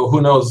 so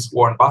who knows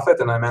Warren Buffett?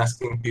 And I'm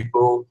asking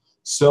people,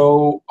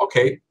 so,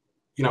 okay,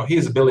 he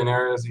is a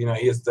billionaire.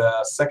 He is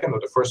the second or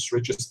the first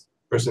richest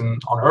person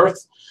on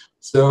earth.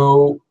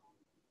 So,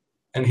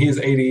 and he's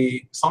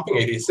 80-something,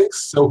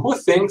 86. So who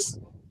thinks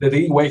that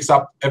he wakes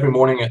up every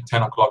morning at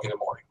 10 o'clock in the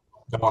morning?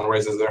 No one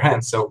raises their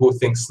hand. So who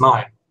thinks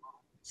 9,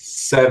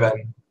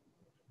 7,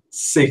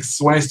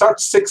 6? When I start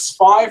 6,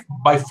 5,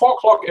 by 4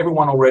 o'clock,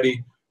 everyone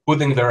already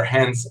putting their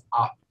hands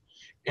up.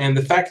 And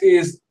the fact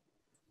is,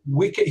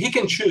 he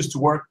can choose to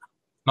work,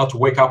 not to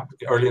wake up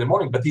early in the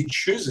morning, but he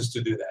chooses to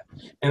do that.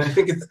 And I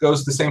think it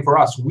goes the same for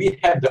us. We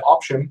have the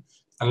option,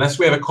 unless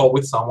we have a call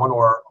with someone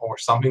or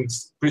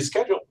something's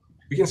pre-scheduled,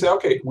 we can say,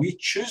 okay, we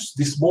choose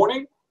this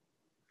morning,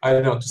 I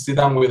don't know, to sit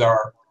down with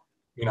our,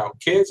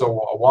 kids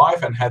or a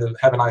wife and have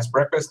a nice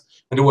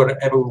breakfast and do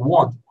whatever we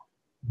want.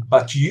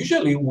 But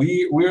usually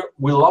we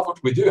love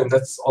what we do, and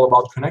that's all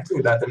about connecting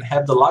with that and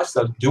have the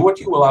lifestyle. Do what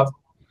you love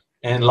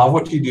and love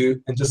what you do,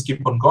 and just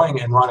keep on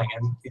going and running.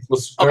 And it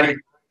was a very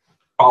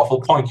powerful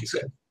point you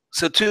said.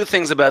 So 2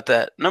 things about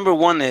that. Number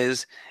 1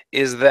 is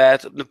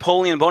that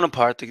Napoleon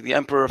Bonaparte, the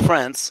Emperor of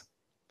France,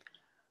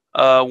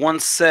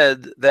 once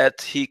said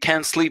that he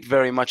can't sleep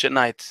very much at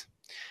night,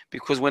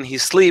 because when he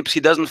sleeps, he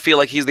doesn't feel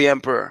like he's the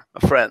Emperor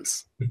of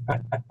France.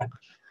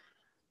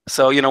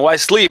 So why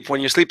sleep?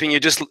 When you're sleeping, you're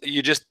just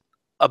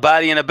a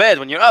body in a bed.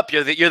 When you're up,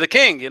 you're the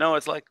king.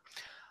 It's like.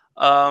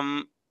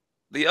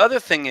 The other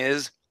thing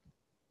is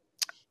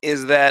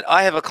that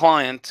I have a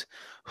client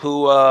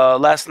who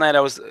last night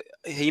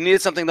he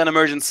needed something done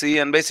emergency,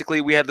 and basically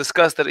we had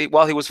discussed that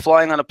while he was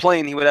flying on a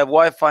plane, he would have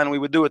Wi-Fi and we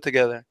would do it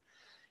together.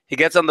 He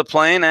gets on the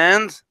plane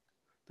and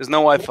there's no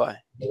Wi-Fi.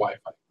 No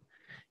Wi-Fi.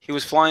 He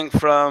was flying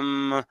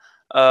from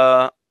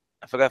I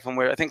forgot from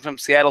where. I think from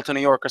Seattle to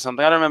New York or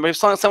something. I don't remember. He was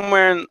flying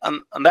somewhere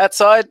on that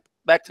side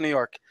back to New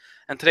York,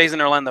 and today's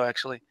in Orlando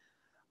actually.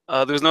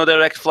 There was no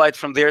direct flight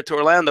from there to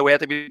Orlando. We had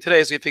to be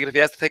today, so he figured if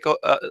he has to take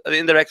an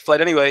indirect flight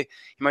anyway,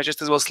 he might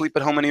just as well sleep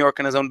at home in New York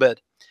in his own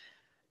bed.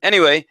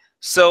 Anyway,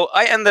 so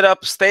I ended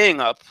up staying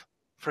up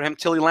for him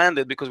till he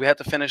landed because we had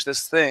to finish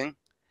this thing.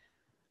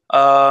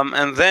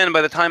 And then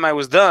by the time I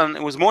was done,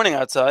 it was morning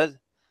outside.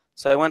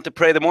 So I went to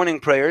pray the morning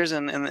prayers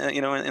in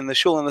the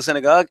shul, in the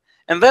synagogue.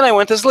 And then I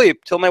went to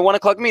sleep till my 1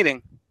 o'clock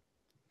meeting.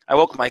 I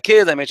woke my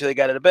kids. I made sure they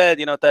got out of bed,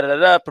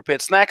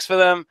 prepared snacks for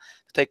them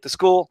to take to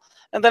school.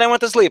 And then I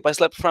went to sleep. I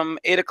slept from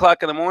 8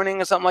 o'clock in the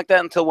morning or something like that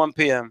until 1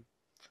 p.m.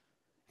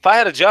 If I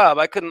had a job,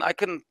 I couldn't,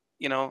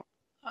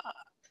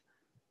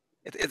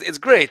 it's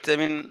great. I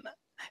mean,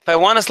 if I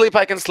want to sleep,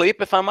 I can sleep.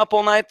 If I'm up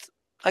all night,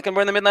 I can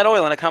burn the midnight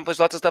oil and accomplish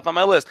lots of stuff on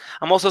my list.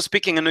 I'm also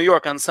speaking in New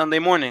York on Sunday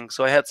morning,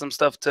 so I had some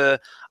stuff to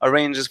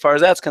arrange as far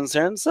as that's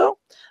concerned. So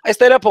I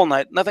stayed up all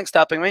night. Nothing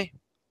stopping me.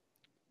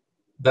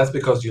 That's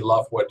because you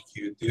love what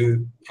you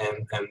do,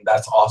 and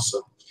that's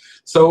awesome.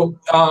 So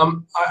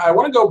I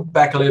want to go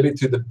back a little bit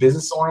to the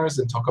business owners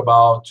and talk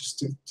about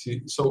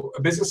so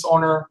a business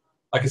owner,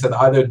 like I said,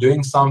 either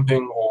doing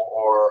something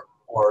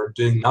or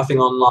doing nothing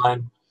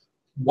online.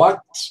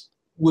 What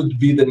would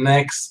be the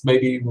next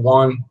maybe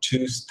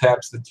 1-2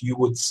 steps that you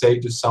would say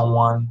to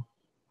someone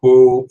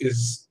who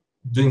is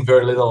doing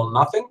very little or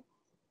nothing,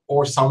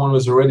 or someone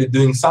who's already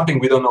doing something,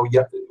 we don't know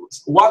yet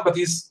what, but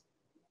he's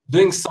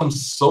doing some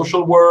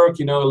social work,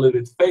 a little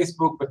bit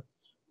Facebook, but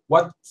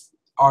what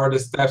are the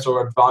steps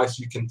or advice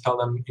you can tell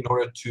them in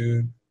order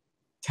to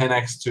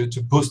 10x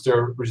to boost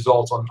their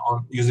results on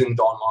using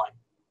the online?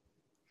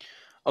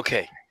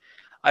 Okay,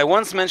 I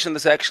once mentioned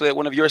this actually at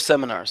one of your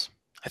seminars.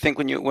 I think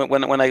when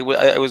I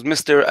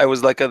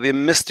was like the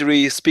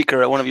mystery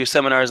speaker at one of your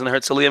seminars in the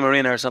Herzliya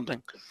Marina or something.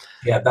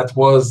 Yeah, that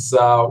was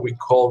we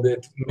called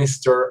it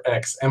Mr.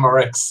 X,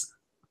 MRX.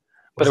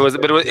 But it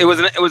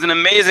was an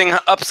amazing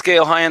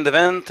upscale high-end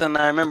event, and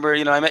I remember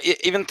I met,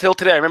 even till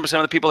today I remember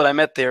some of the people that I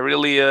met there.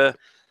 Really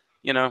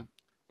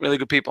really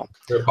good people.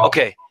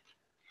 Okay,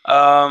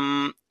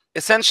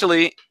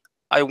 essentially,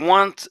 I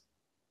want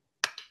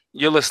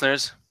your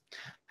listeners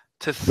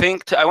to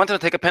think. I want them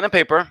to take a pen and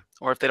paper,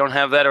 or if they don't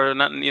have that, or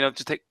not,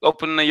 just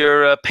open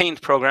your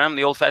Paint program,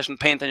 the old-fashioned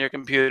Paint on your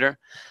computer,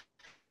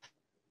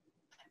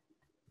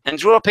 and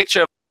draw a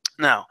picture.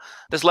 Now,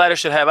 this ladder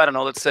should have, I don't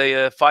know, let's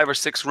say 5 or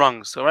 6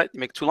 rungs. All right, you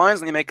make 2 lines,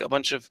 and you make a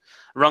bunch of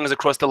rungs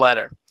across the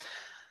ladder.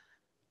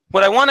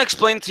 What I want to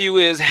explain to you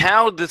is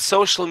how the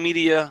social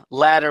media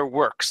ladder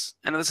works.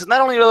 And this is not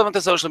only relevant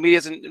to social media,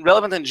 it's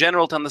relevant in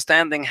general to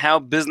understanding how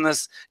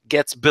business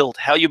gets built,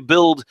 how you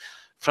build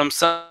from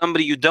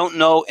somebody you don't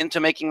know into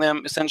making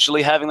them,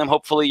 essentially having them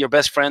hopefully your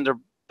best friend or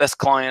best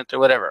client or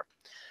whatever.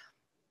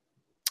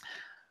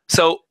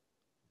 So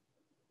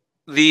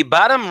the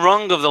bottom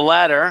rung of the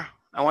ladder,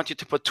 I want you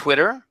to put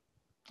Twitter.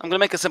 I'm going to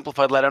make a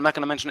simplified ladder. I'm not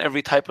going to mention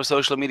every type of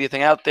social media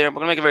thing out there. We're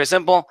going to make it very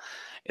simple.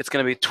 It's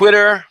going to be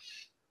Twitter,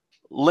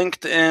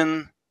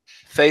 LinkedIn,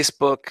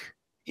 Facebook,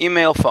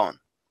 email, phone.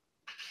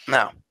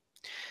 Now,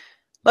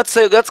 let's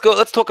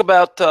talk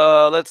about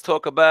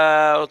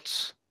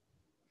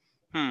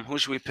who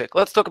should we pick?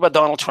 Let's talk about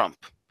Donald Trump.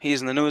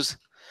 He's in the news.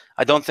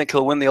 I don't think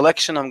he'll win the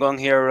election. I'm going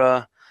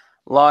here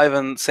live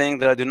and saying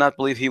that I do not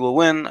believe he will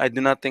win. I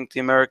do not think the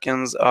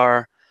Americans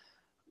are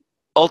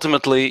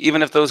ultimately,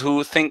 even if those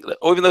who think,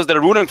 or even those that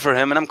are rooting for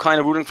him, and I'm kind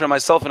of rooting for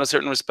myself in a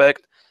certain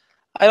respect,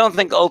 I don't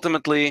think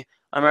ultimately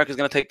America is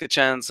going to take the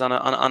chance on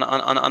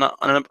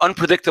an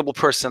unpredictable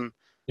person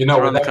to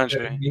run the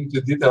country.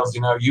 Into details,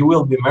 you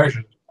will be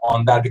measured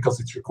on that because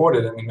it's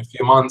recorded, and in a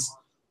few months,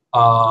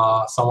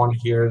 someone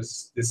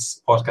hears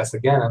this podcast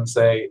again and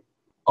say,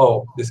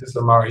 "Oh, this is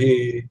Lamar.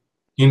 He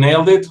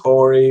nailed it,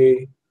 or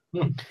he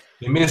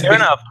missed it."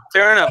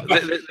 Fair enough.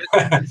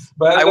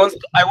 But I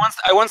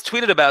once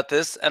tweeted about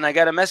this, and I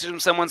got a message from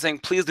someone saying,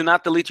 "Please do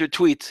not delete your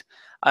tweet.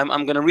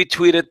 I'm going to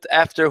retweet it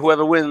after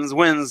whoever wins."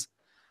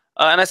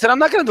 And I said, "I'm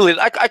not going to delete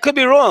it. I could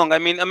be wrong. I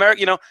mean,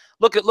 America.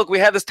 Look. We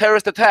had this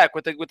terrorist attack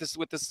with this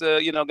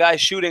guy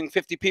shooting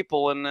 50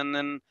 people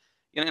in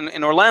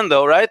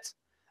Orlando, right?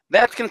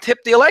 That can tip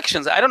the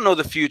elections. I don't know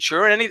the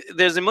future.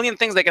 There's a million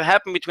things that can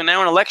happen between now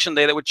and election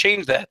day that would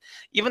change that.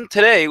 Even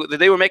today, the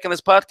day we're making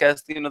this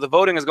podcast, the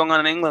voting is going on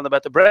in England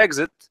about the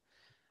Brexit.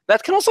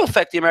 That can also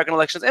affect the American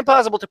elections.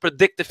 Impossible to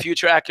predict the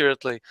future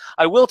accurately.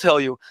 I will tell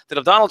you that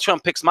if Donald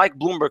Trump picks Mike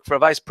Bloomberg for a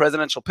vice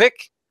presidential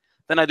pick,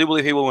 then I do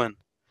believe he will win.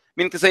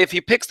 Meaning to say, if he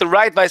picks the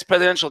right vice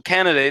presidential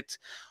candidate,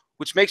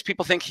 which makes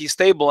people think he's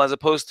stable as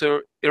opposed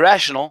to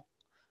irrational,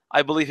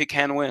 I believe he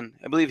can win.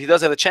 I believe he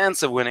does have a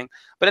chance of winning.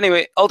 But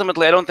anyway,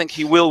 ultimately, I don't think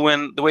he will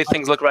win the way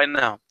things look right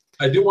now.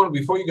 I do want,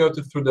 before you go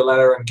through the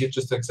ladder and give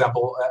just an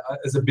example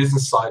as a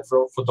business side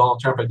for Donald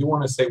Trump, I do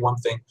want to say one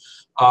thing.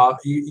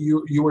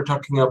 You were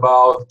talking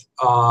about,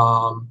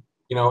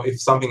 if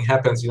something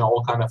happens,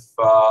 all kind of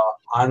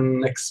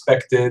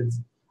unexpected,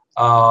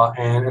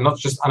 and not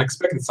just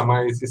unexpected,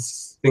 sometimes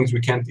it's things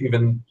we can't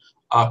even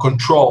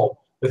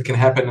control that can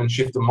happen and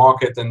shift the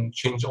market and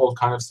change all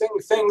kind of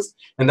things.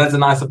 And that's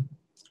the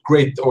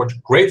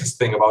greatest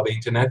thing about the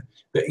internet.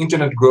 The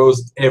internet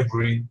grows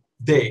every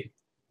day.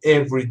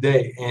 every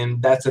day,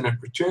 and that's an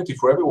opportunity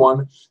for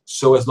everyone.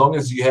 So as long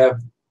as you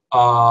have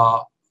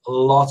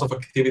lots of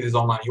activities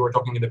online, you were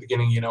talking in the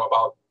beginning,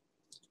 about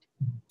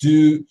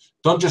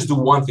don't just do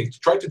one thing.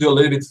 Try to do a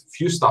little bit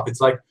few stuff.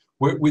 It's like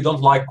we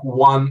don't like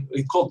one.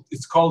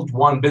 It's called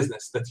one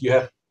business, that you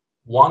have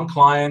one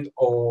client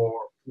or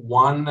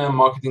one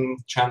marketing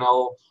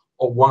channel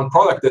or one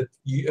product that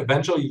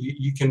eventually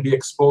you can be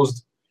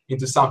exposed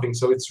into something.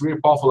 So it's really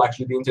powerful,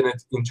 actually, the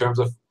internet, in terms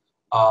of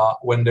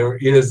when there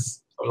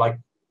is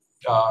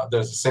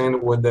there's a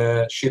saying, when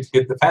the shit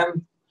hit the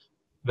fan,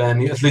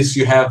 then at least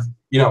you have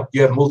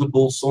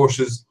multiple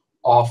sources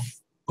of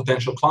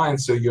potential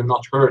clients, so you're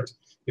not hurt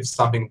if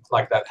something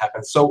like that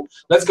happens. So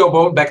let's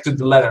go back to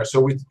the letter. So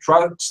we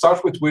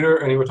start with Twitter,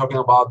 and you were talking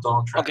about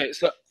Donald Trump. Okay,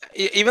 so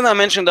even though I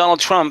mentioned Donald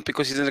Trump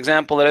because he's an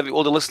example that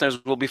all the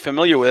listeners will be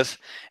familiar with,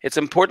 it's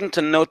important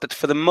to note that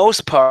for the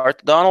most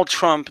part, Donald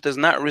Trump does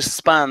not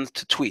respond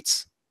to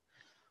tweets.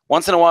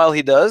 Once in a while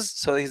he does,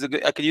 so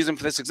I could use him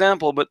for this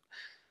example, but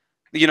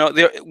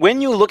when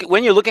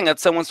you're looking at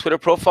someone's Twitter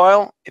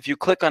profile, if you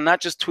click on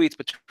not just tweets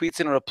but tweets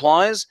and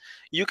replies,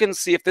 you can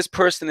see if this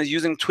person is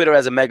using Twitter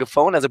as a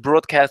megaphone, as a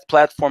broadcast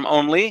platform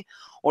only,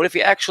 or if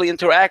he actually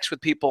interacts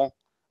with people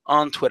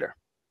on Twitter.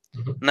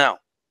 Now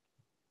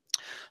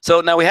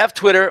we have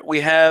Twitter.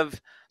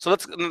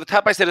 The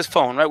top I said is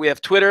phone, right? We have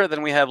Twitter,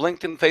 then we have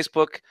LinkedIn,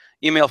 Facebook,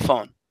 email,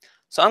 phone.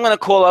 So I'm going to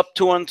call up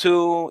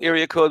 212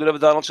 area code, whatever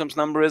Donald Trump's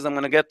number is. I'm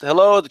going to get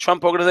hello, the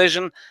Trump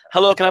organization.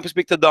 Hello, can I please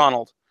speak to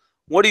Donald?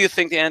 What do you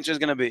think the answer is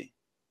going to be?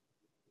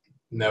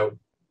 No.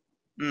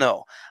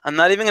 No. I'm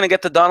not even going to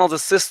get to Donald's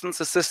assistant,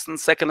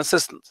 second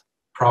assistant.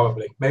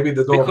 Probably. Maybe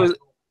the doorman.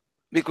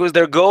 Because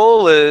the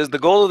goal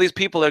of these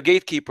people are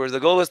gatekeepers. The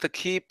goal is to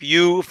keep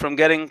you from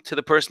getting to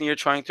the person you're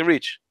trying to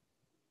reach.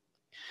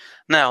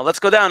 Now, let's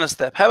go down a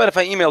step. How about if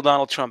I email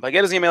Donald Trump? I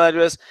get his email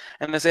address,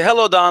 and I say,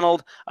 hello,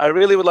 Donald. I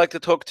really would like to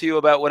talk to you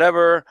about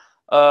whatever.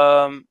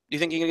 Do you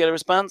think you can get a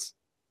response?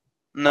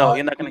 No,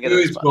 you're not going to get a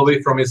response. It's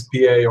probably from his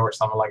PA or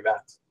something like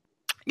that.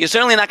 You're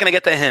certainly not going to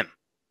get to him.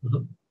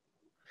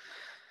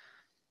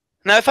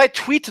 Now, if I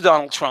tweet to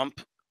Donald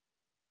Trump,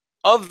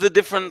 of the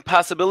different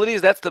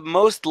possibilities, that's the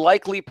most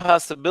likely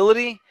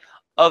possibility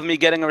of me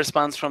getting a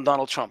response from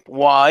Donald Trump.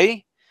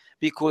 Why?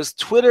 Because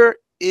Twitter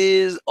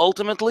is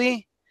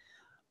ultimately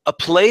a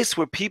place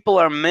where people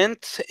are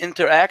meant to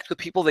interact with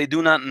people they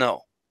do not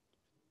know.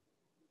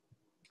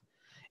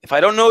 If I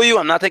don't know you,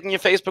 I'm not taking your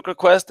Facebook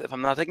request. If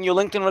I'm not taking your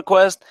LinkedIn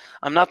request,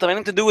 I'm not having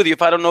anything to do with you.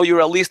 If I don't know you,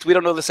 or at least we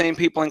don't know the same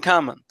people in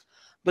common.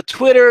 But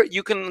Twitter,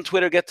 you can on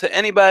Twitter get to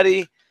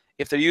anybody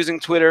if they're using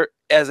Twitter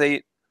as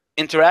a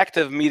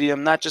interactive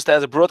medium, not just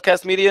as a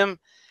broadcast medium,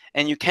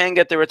 and you can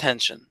get their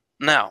attention.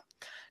 Now,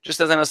 just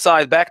as an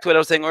aside, back to what I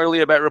was saying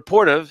earlier about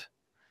Reportive,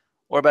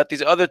 or about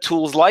these other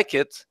tools like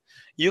it,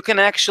 you can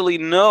actually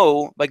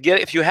know,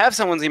 if you have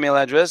someone's email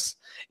address,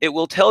 it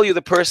will tell you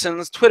the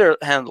person's Twitter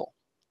handle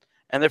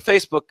and their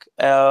Facebook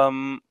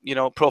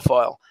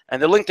profile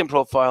and their LinkedIn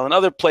profile and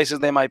other places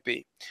they might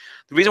be.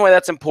 The reason why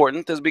that's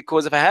important is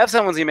because if I have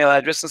someone's email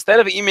address, instead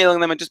of emailing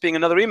them and just being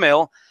another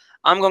email,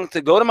 I'm going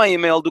to go to my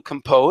email, do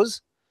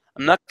compose.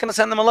 I'm not going to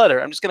send them a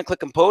letter. I'm just going to click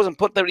compose and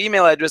put their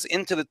email address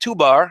into the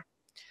toolbar.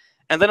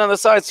 And then on the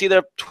side, see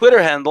their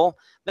Twitter handle.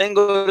 Then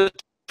go to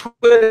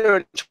Twitter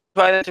and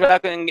try to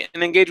interact and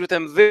engage with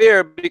them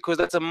there, because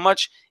that's a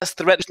much less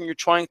threat you're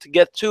trying to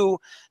get to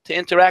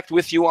interact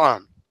with you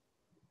on.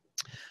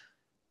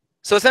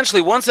 So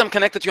essentially, once I'm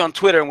connected to you on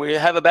Twitter and we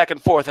have a back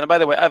and forth, and by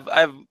the way,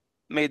 I've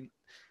made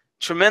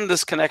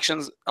tremendous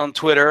connections on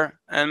Twitter,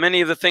 and many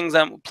of the things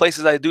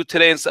places I do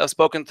today and I've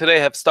spoken today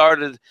have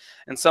started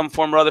in some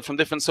form or other from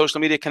different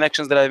social media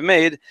connections that I've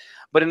made.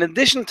 But in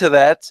addition to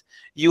that,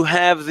 you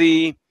have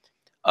the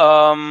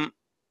so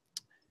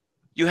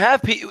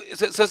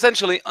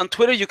essentially on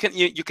Twitter you can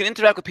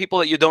interact with people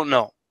that you don't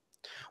know.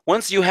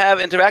 Once you have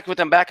interacted with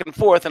them back and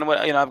forth, and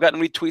I've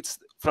gotten retweets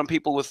from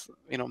people with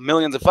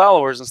millions of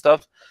followers and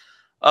stuff.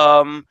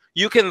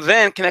 You can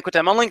then connect with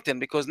them on LinkedIn,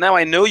 because now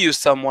I know you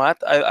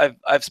somewhat.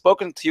 I've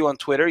spoken to you on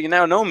Twitter. You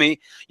now know me.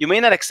 You may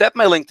not accept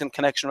my LinkedIn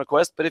connection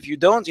request, but if you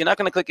don't, you're not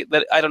going to click it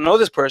that I don't know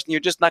this person. You're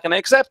just not going to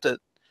accept it.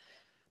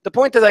 The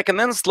point is I can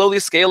then slowly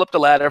scale up the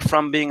ladder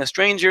from being a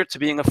stranger to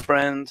being a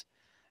friend.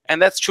 And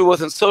that's true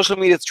within social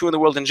media. It's true in the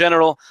world in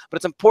general. But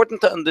it's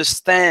important to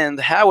understand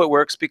how it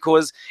works,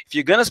 because if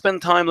you're going to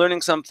spend time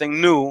learning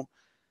something new,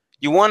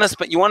 you want to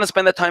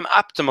spend that time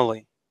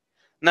optimally.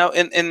 Now,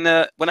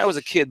 when I was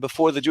a kid,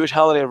 before the Jewish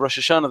holiday of Rosh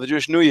Hashanah, the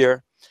Jewish New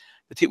Year,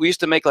 we used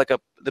to make like a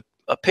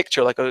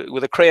picture,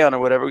 with a crayon or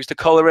whatever. We used to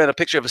color in a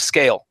picture of a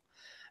scale.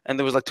 And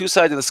there was like two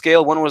sides of the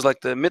scale. One was like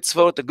the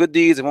mitzvot, the good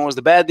deeds, and one was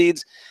the bad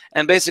deeds.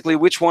 And basically,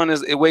 which one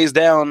it weighs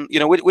down?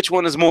 Which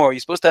one is more? You're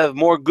supposed to have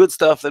more good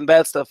stuff than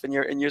bad stuff in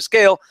your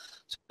scale.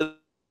 So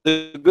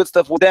the good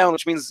stuff weighs down,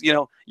 which means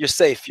you're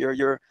safe.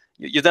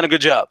 You've done a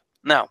good job.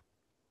 Now,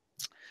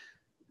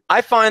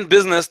 I find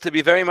business to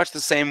be very much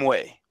the same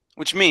way,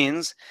 which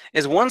means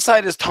is one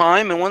side is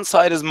time and one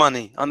side is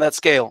money on that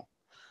scale.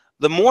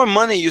 The more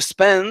money you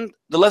spend,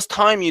 the less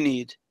time you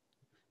need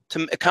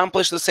to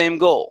accomplish the same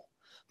goal.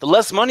 The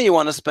less money you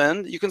want to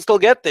spend, you can still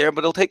get there,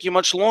 but it'll take you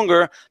much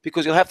longer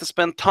because you'll have to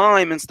spend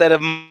time instead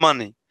of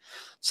money.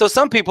 So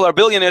some people are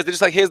billionaires. They're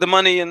just like, here's the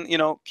money and, you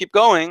know, keep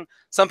going.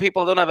 Some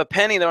people don't have a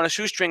penny. They're on a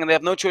shoestring and they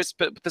have no choice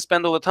to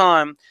spend all the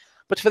time.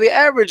 But for the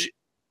average,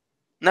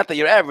 not that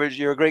you're average,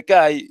 you're a great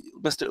guy,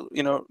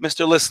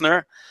 Mr.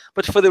 Listener,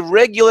 but for the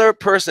regular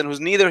person who's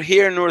neither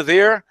here nor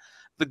there,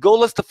 the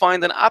goal is to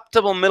find an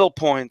optimal middle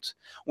point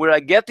where I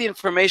get the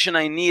information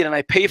I need and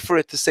I pay for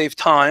it to save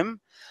time,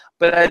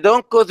 but I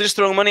don't go just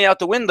throwing money out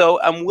the window.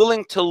 I'm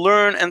willing to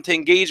learn and to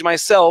engage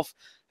myself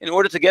in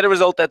order to get a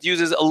result that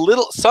uses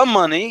some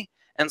money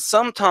and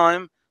some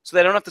time so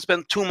that I don't have to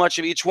spend too much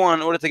of each one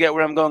in order to get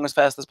where I'm going as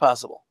fast as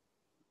possible.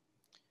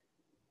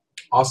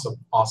 Awesome,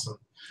 awesome.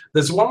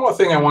 There's one more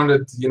thing I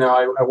wanted,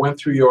 I went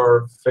through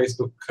your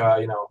Facebook,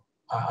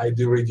 I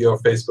do read your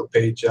Facebook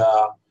page.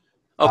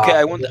 Okay,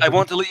 I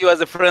won't delete you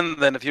as a friend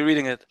then if you're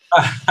reading it.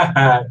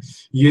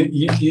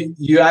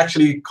 You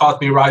actually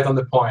caught me right on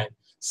the point.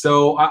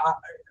 So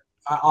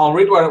I'll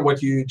read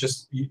what you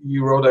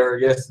wrote there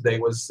yesterday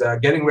was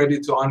getting ready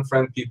to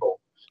unfriend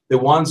people. The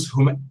ones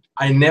whom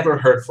I never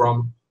heard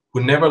from,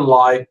 who never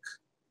like,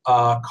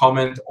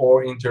 comment,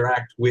 or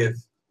interact with,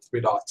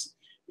 3 dots.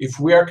 If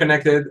we are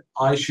connected,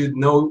 I should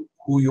know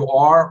who you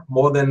are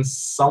more than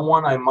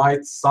someone I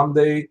might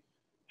someday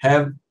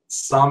have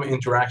some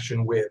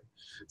interaction with.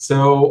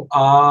 So,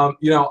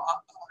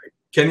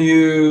 can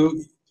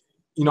you,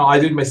 I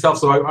did myself,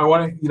 so I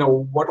want to,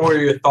 what were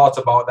your thoughts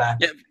about that?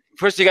 Yeah,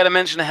 first you got to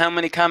mention how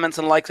many comments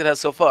and likes it has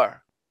so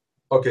far.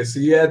 Okay, so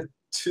you had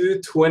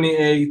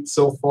 228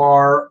 so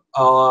far,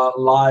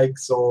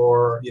 likes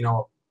or,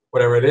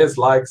 whatever it is,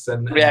 likes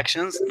and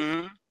reactions,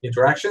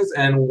 interactions,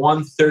 and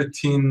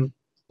 113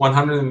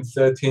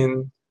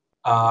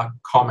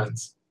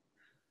 comments.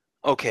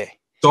 Okay.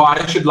 So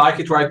I should like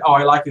it, right? Oh,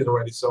 I like it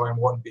already, so I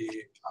won't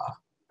be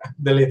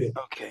deleted.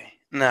 Okay.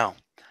 Now,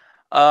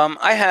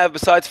 I have,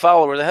 besides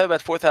followers, I have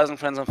about 4,000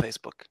 friends on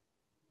Facebook.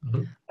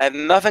 Mm-hmm. I have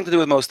nothing to do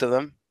with most of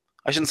them.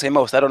 I shouldn't say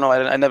most. I don't know.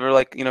 I never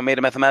made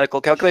a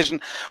mathematical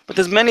calculation. But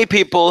there's many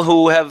people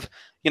who have,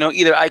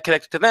 either I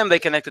connected to them, they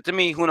connected to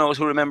me. Who knows?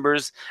 Who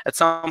remembers? At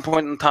some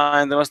point in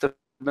time, there must have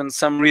been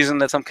some reason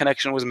that some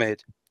connection was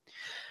made.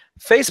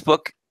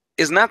 Facebook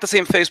is not the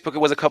same Facebook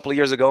it was a couple of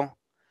years ago,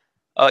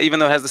 even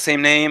though it has the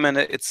same name and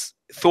it's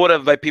thought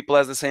of by people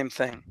as the same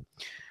thing.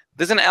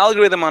 There's an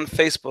algorithm on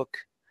Facebook.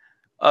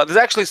 There's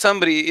actually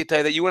somebody,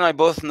 Itay, that you and I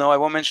both know, I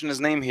won't mention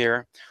his name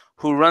here,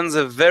 who runs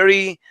a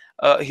very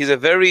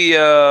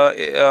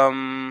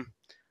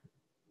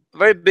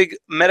big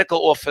medical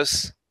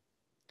office.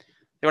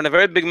 They run a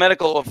very big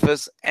medical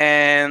office,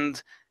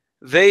 and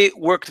they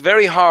worked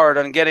very hard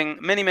on getting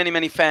many, many,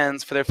 many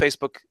fans for their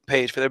Facebook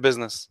page, for their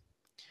business.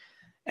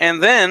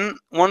 And then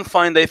one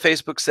fine day,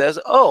 Facebook says,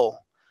 oh,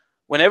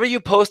 whenever you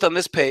post on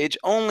this page,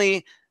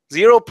 only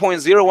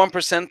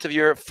 0.01% of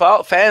your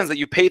fans that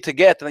you pay to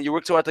get and that you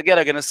work so hard to get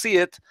are going to see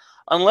it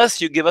unless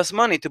you give us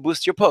money to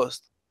boost your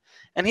post.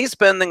 And he's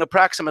spending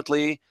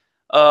approximately,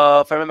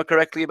 if I remember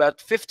correctly, about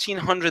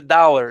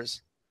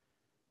 $1,500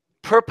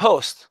 per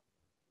post,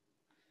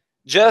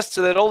 just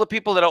so that all the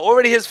people that are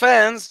already his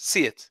fans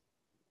see it.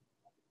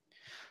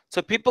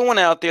 So people went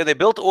out there, they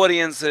built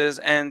audiences,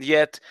 and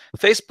yet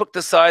Facebook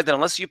decided that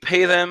unless you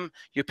pay them,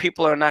 your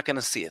people are not going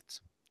to see it.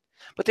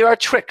 But there are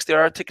tricks, there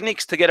are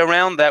techniques to get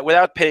around that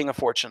without paying a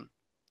fortune.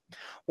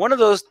 One of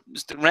those,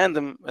 just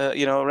random,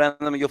 your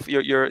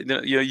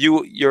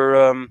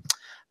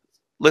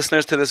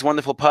listeners to this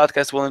wonderful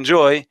podcast will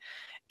enjoy,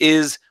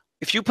 is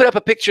if you put up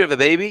a picture of a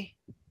baby,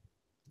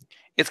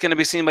 it's going to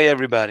be seen by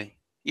everybody,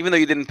 even though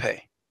you didn't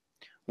pay.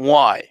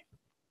 Why?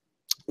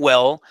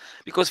 Well,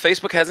 because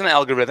Facebook has an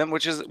algorithm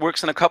which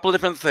works in a couple of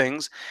different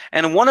things,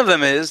 and one of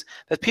them is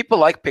that people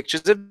like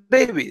pictures of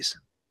babies.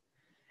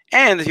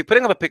 And if you're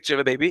putting up a picture of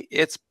a baby,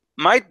 it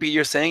might be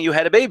you're saying you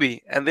had a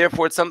baby, and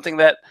therefore it's something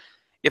that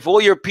if all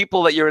your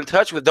people that you're in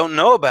touch with don't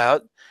know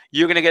about,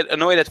 you're going to get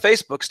annoyed at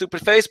Facebook.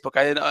 Stupid Facebook.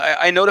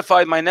 I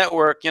notified my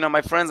network,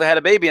 my friends I had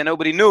a baby, and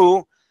nobody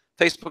knew.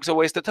 Facebook's a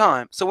waste of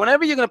time. So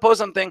whenever you're going to post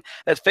something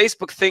that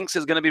Facebook thinks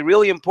is going to be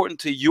really important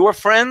to your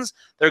friends,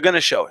 they're going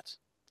to show it.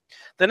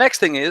 The next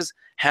thing is,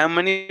 how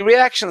many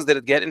reactions did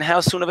it get and how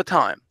soon of a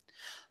time?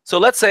 So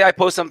let's say I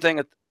post something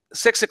at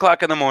 6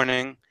 o'clock in the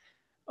morning,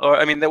 or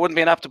I mean, there wouldn't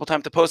be an optimal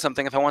time to post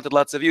something if I wanted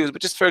lots of views,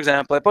 but just for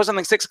example, I post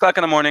something 6 o'clock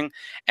in the morning,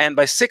 and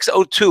by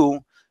 6:02,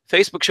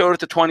 Facebook showed it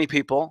to 20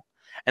 people,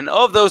 and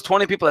of those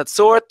 20 people that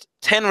saw it,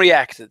 10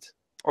 reacted,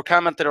 or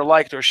commented, or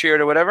liked, or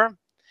shared, or whatever.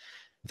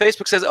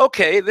 Facebook says,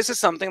 okay, this is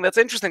something that's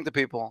interesting to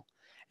people,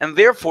 and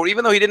therefore,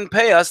 even though he didn't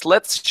pay us,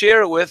 let's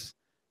share it with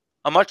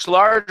a much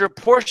larger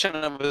portion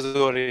of his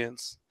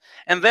audience.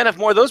 And then if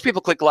more of those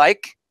people click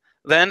like,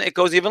 then it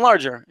goes even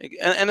larger.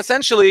 And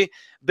essentially,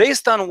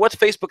 based on what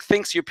Facebook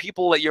thinks your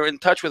people that you're in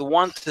touch with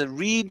want to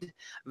read,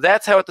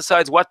 that's how it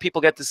decides what people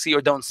get to see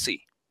or don't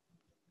see.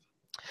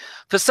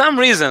 For some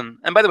reason,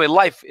 and by the way,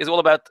 life is all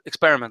about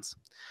experiments.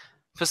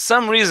 For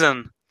some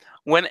reason,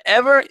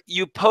 whenever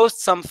you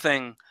post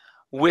something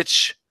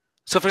which,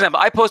 so for example,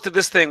 I posted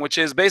this thing, which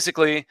is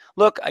basically,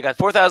 look, I got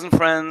 4,000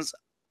 friends.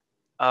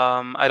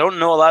 I don't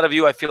know a lot of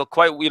you. I feel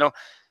quite,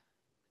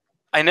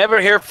 I never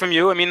hear from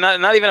you. I mean,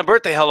 not even a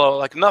birthday hello,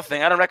 like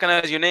nothing. I don't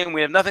recognize your name.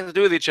 We have nothing to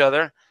do with each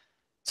other.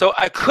 So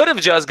I could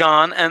have just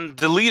gone and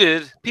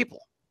deleted people.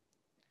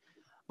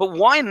 But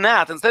why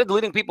not? Instead of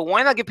deleting people,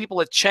 why not give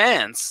people a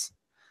chance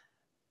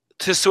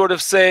to sort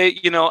of say,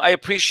 I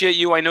appreciate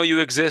you. I know you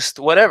exist,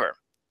 whatever.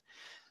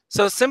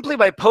 So simply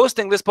by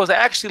posting this post, I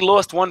actually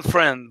lost one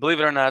friend, believe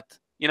it or not.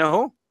 You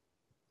know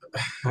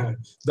who?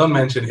 Don't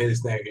mention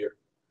his name here.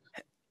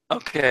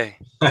 Okay.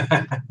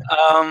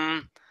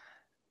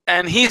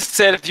 And he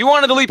said, if you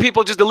want to delete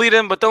people, just delete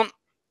them, but don't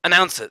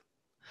announce it.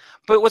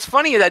 But what's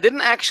funny is I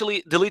didn't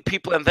actually delete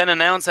people and then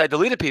announce I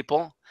deleted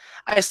people.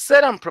 I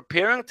said I'm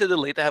preparing to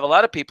delete. I have a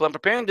lot of people. I'm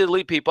preparing to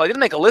delete people. I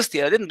didn't make a list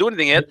yet. I didn't do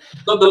anything yet.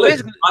 Not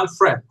delete,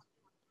 unfriend.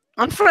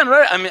 Unfriend,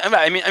 right? I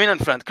mean,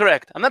 unfriend.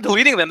 Correct. I'm not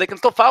deleting them. They can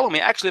still follow me.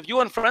 Actually, if you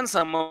unfriend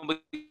someone,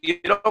 but you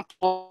don't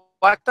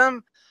block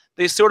them,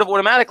 they sort of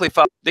automatically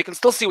follow. They can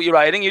still see what you're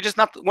writing. You're just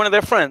not one of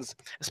their friends.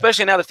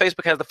 Especially now that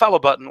Facebook has the follow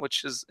button,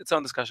 which is its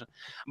own discussion.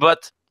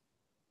 But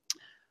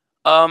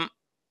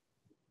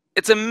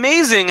it's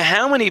amazing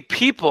how many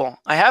people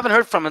I haven't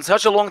heard from in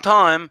such a long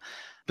time.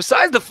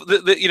 Besides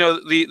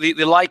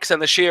the likes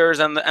and the shares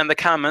and the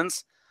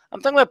comments, I'm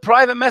talking about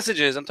private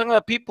messages. I'm talking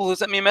about people who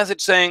sent me a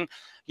message saying,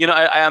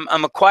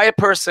 I'm a quiet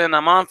person.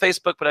 I'm on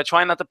Facebook, but I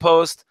try not to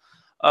post.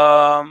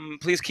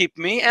 Please keep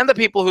me. And the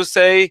people who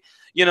say,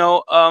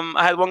 I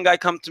had one guy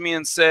come to me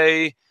and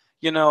say,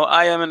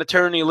 I am an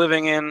attorney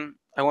living in,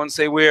 I won't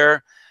say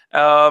where,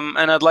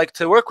 and I'd like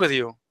to work with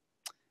you.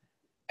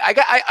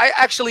 I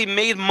actually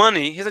made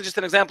money. Here's just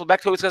an example.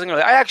 Back to what we were discussing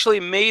earlier. I actually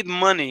made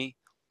money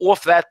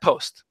off that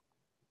post.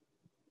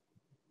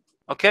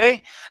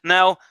 Okay?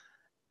 Now,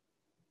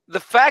 the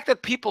fact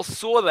that people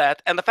saw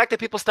that and the fact that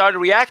people started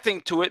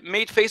reacting to it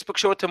made Facebook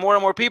show it to more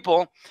and more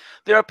people.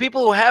 There are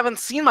people who haven't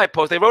seen my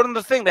post. They wrote in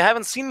the thing. They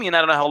haven't seen me in I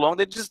don't know how long.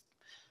 They just,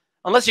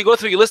 unless you go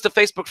through your list of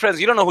Facebook friends,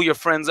 you don't know who your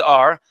friends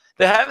are.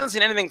 They haven't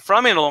seen anything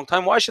from me in a long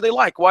time. Why should they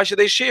like? Why should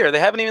they share? They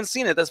haven't even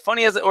seen it. As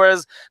funny as it, or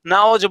as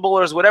knowledgeable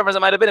or as whatever as it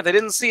might have been, if they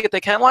didn't see it,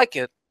 they can't like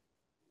it.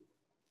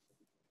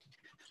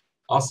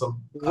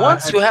 Awesome.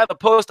 Once you have a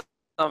post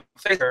on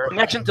Facebook,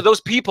 connection to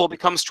those people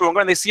becomes stronger,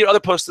 and they see your other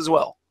posts as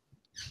well.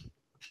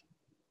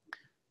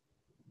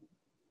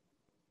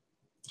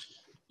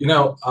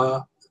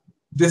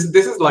 This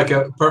is like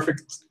a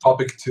perfect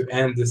topic to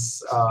end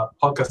this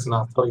podcast, and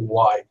I'll tell you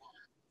why.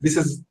 This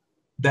is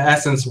the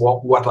essence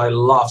of what I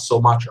love so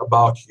much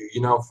about you.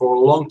 For a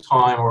long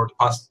time, or the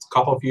past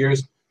couple of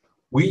years,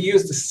 we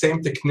use the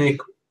same technique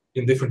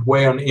in different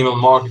way on email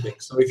marketing.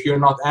 So if you're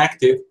not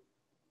active,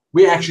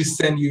 we actually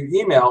send you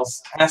emails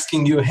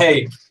asking you,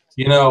 hey,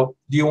 do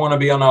you want to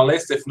be on our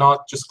list? If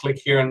not, just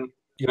click here and,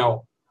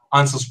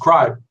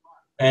 unsubscribe.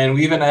 And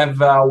we even have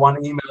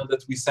one email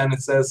that we send.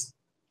 It says,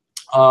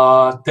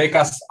 take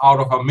us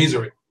out of our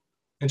misery.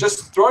 And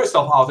just throw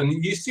yourself out.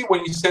 And you see,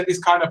 when you send these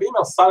kind of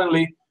emails,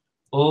 suddenly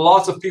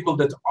lots of people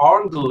that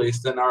are on the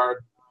list and are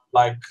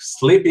like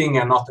sleeping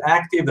and not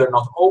active, they're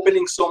not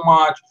opening so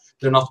much,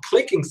 they're not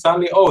clicking,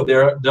 suddenly, oh,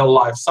 they're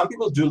live. Some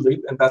people do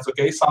delete, and that's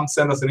okay. Some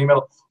send us an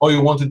email, oh, you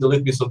want to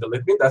delete me, so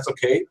delete me. That's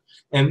okay.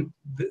 And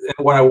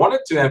what I wanted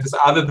to emphasize,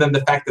 other than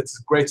the fact that it's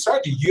a great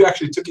strategy, you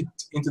actually took it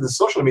into the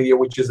social media,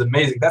 which is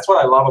amazing. That's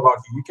what I love about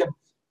you. You can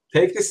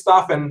take this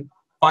stuff and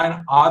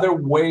find other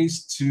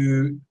ways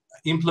to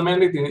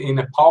implement it in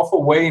a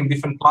powerful way in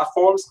different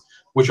platforms,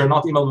 which are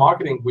not email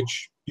marketing,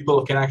 which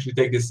people can actually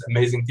take this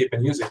amazing tip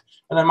and use it.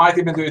 And I might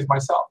even do it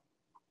myself.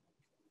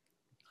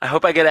 I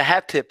hope I get a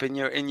hat tip in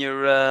your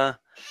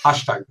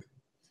hashtag.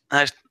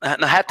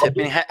 No, hat tip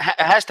meaning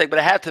a hashtag, but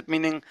a hat tip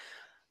meaning,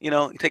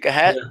 you take a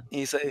hat and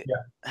you say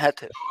hat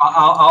tip.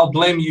 I'll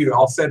blame you.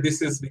 I'll say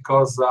this is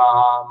because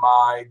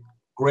my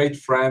great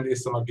friend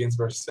Isamar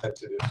Ginsberg said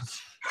to do.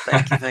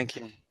 Thank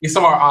you.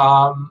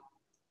 Isamar,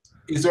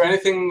 is there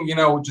anything,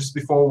 just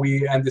before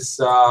we end this?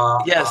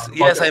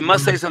 Yes, I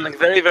must say something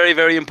very, very,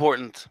 very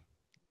important.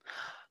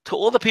 To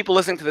all the people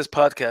listening to this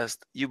podcast,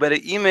 you better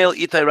email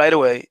Itay right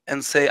away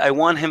and say, I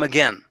want him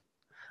again.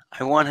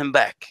 I want him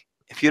back.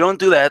 If you don't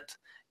do that,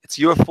 it's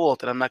your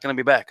fault that I'm not going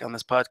to be back on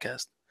this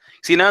podcast.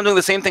 See, now I'm doing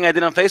the same thing I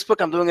did on Facebook.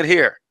 I'm doing it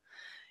here.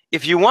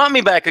 If you want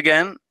me back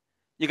again,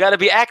 you got to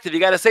be active. You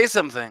got to say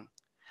something.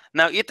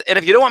 Now, and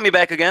if you don't want me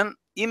back again,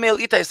 email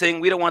Itay saying,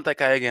 we don't want that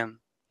guy again.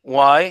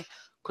 Why?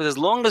 Because as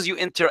long as you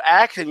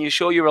interact and you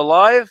show you're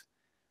alive,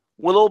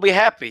 we'll all be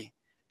happy.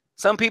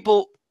 Some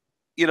people,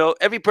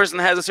 every person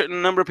has a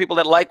certain number of people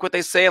that like what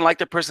they say and like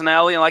their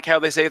personality and like how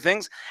they say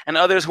things, and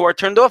others who are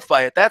turned off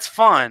by it. That's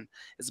fine.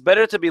 It's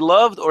better to be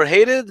loved or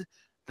hated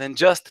than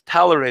just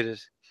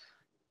tolerated.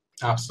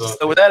 Absolutely.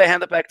 So with that, I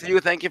hand it back to you.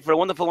 Thank you for a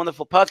wonderful,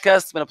 wonderful podcast.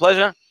 It's been a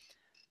pleasure.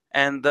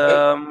 And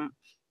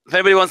if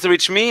anybody wants to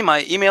reach me,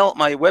 my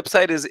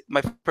website is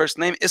my first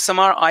name,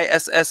 Isamar,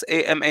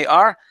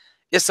 Issamar,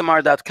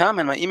 Issamar.com,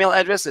 and my email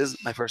address is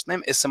my first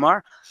name,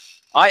 Isamar,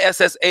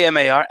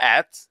 Issamar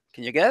at,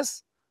 can you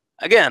guess?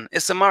 Again,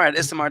 Isamar at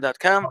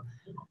Issamar.com.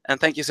 And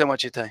thank you so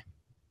much, Itay.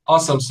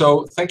 Awesome.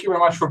 So thank you very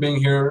much for being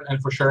here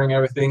and for sharing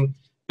everything.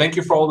 thank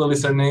you for all the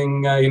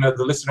listening, the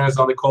listeners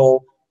on the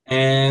call.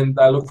 And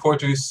I look forward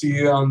to see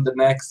you on the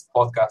next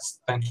podcast.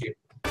 Thank you.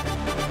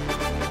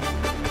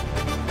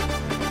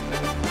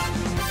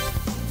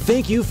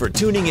 Thank you for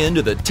tuning in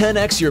to the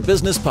 10X Your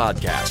Business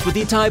podcast with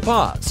Itay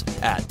Paz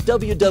at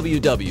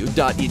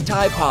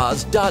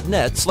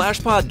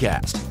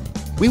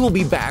www.itaypaz.net/podcast. We will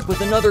be back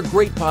with another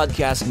great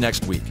podcast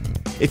next week.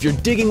 If you're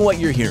digging what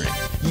you're hearing,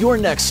 your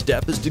next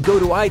step is to go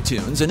to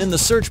iTunes and in the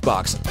search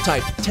box,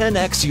 type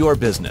 10X Your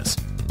Business.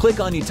 Click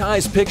on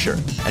Itay's picture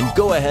and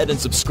go ahead and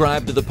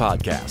subscribe to the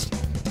podcast.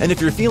 And if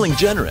you're feeling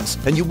generous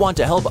and you want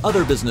to help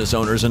other business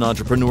owners and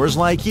entrepreneurs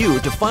like you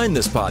to find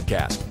this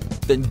podcast,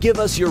 then give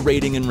us your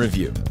rating and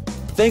review.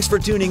 Thanks for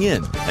tuning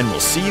in, and we'll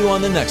see you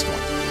on the next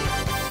one.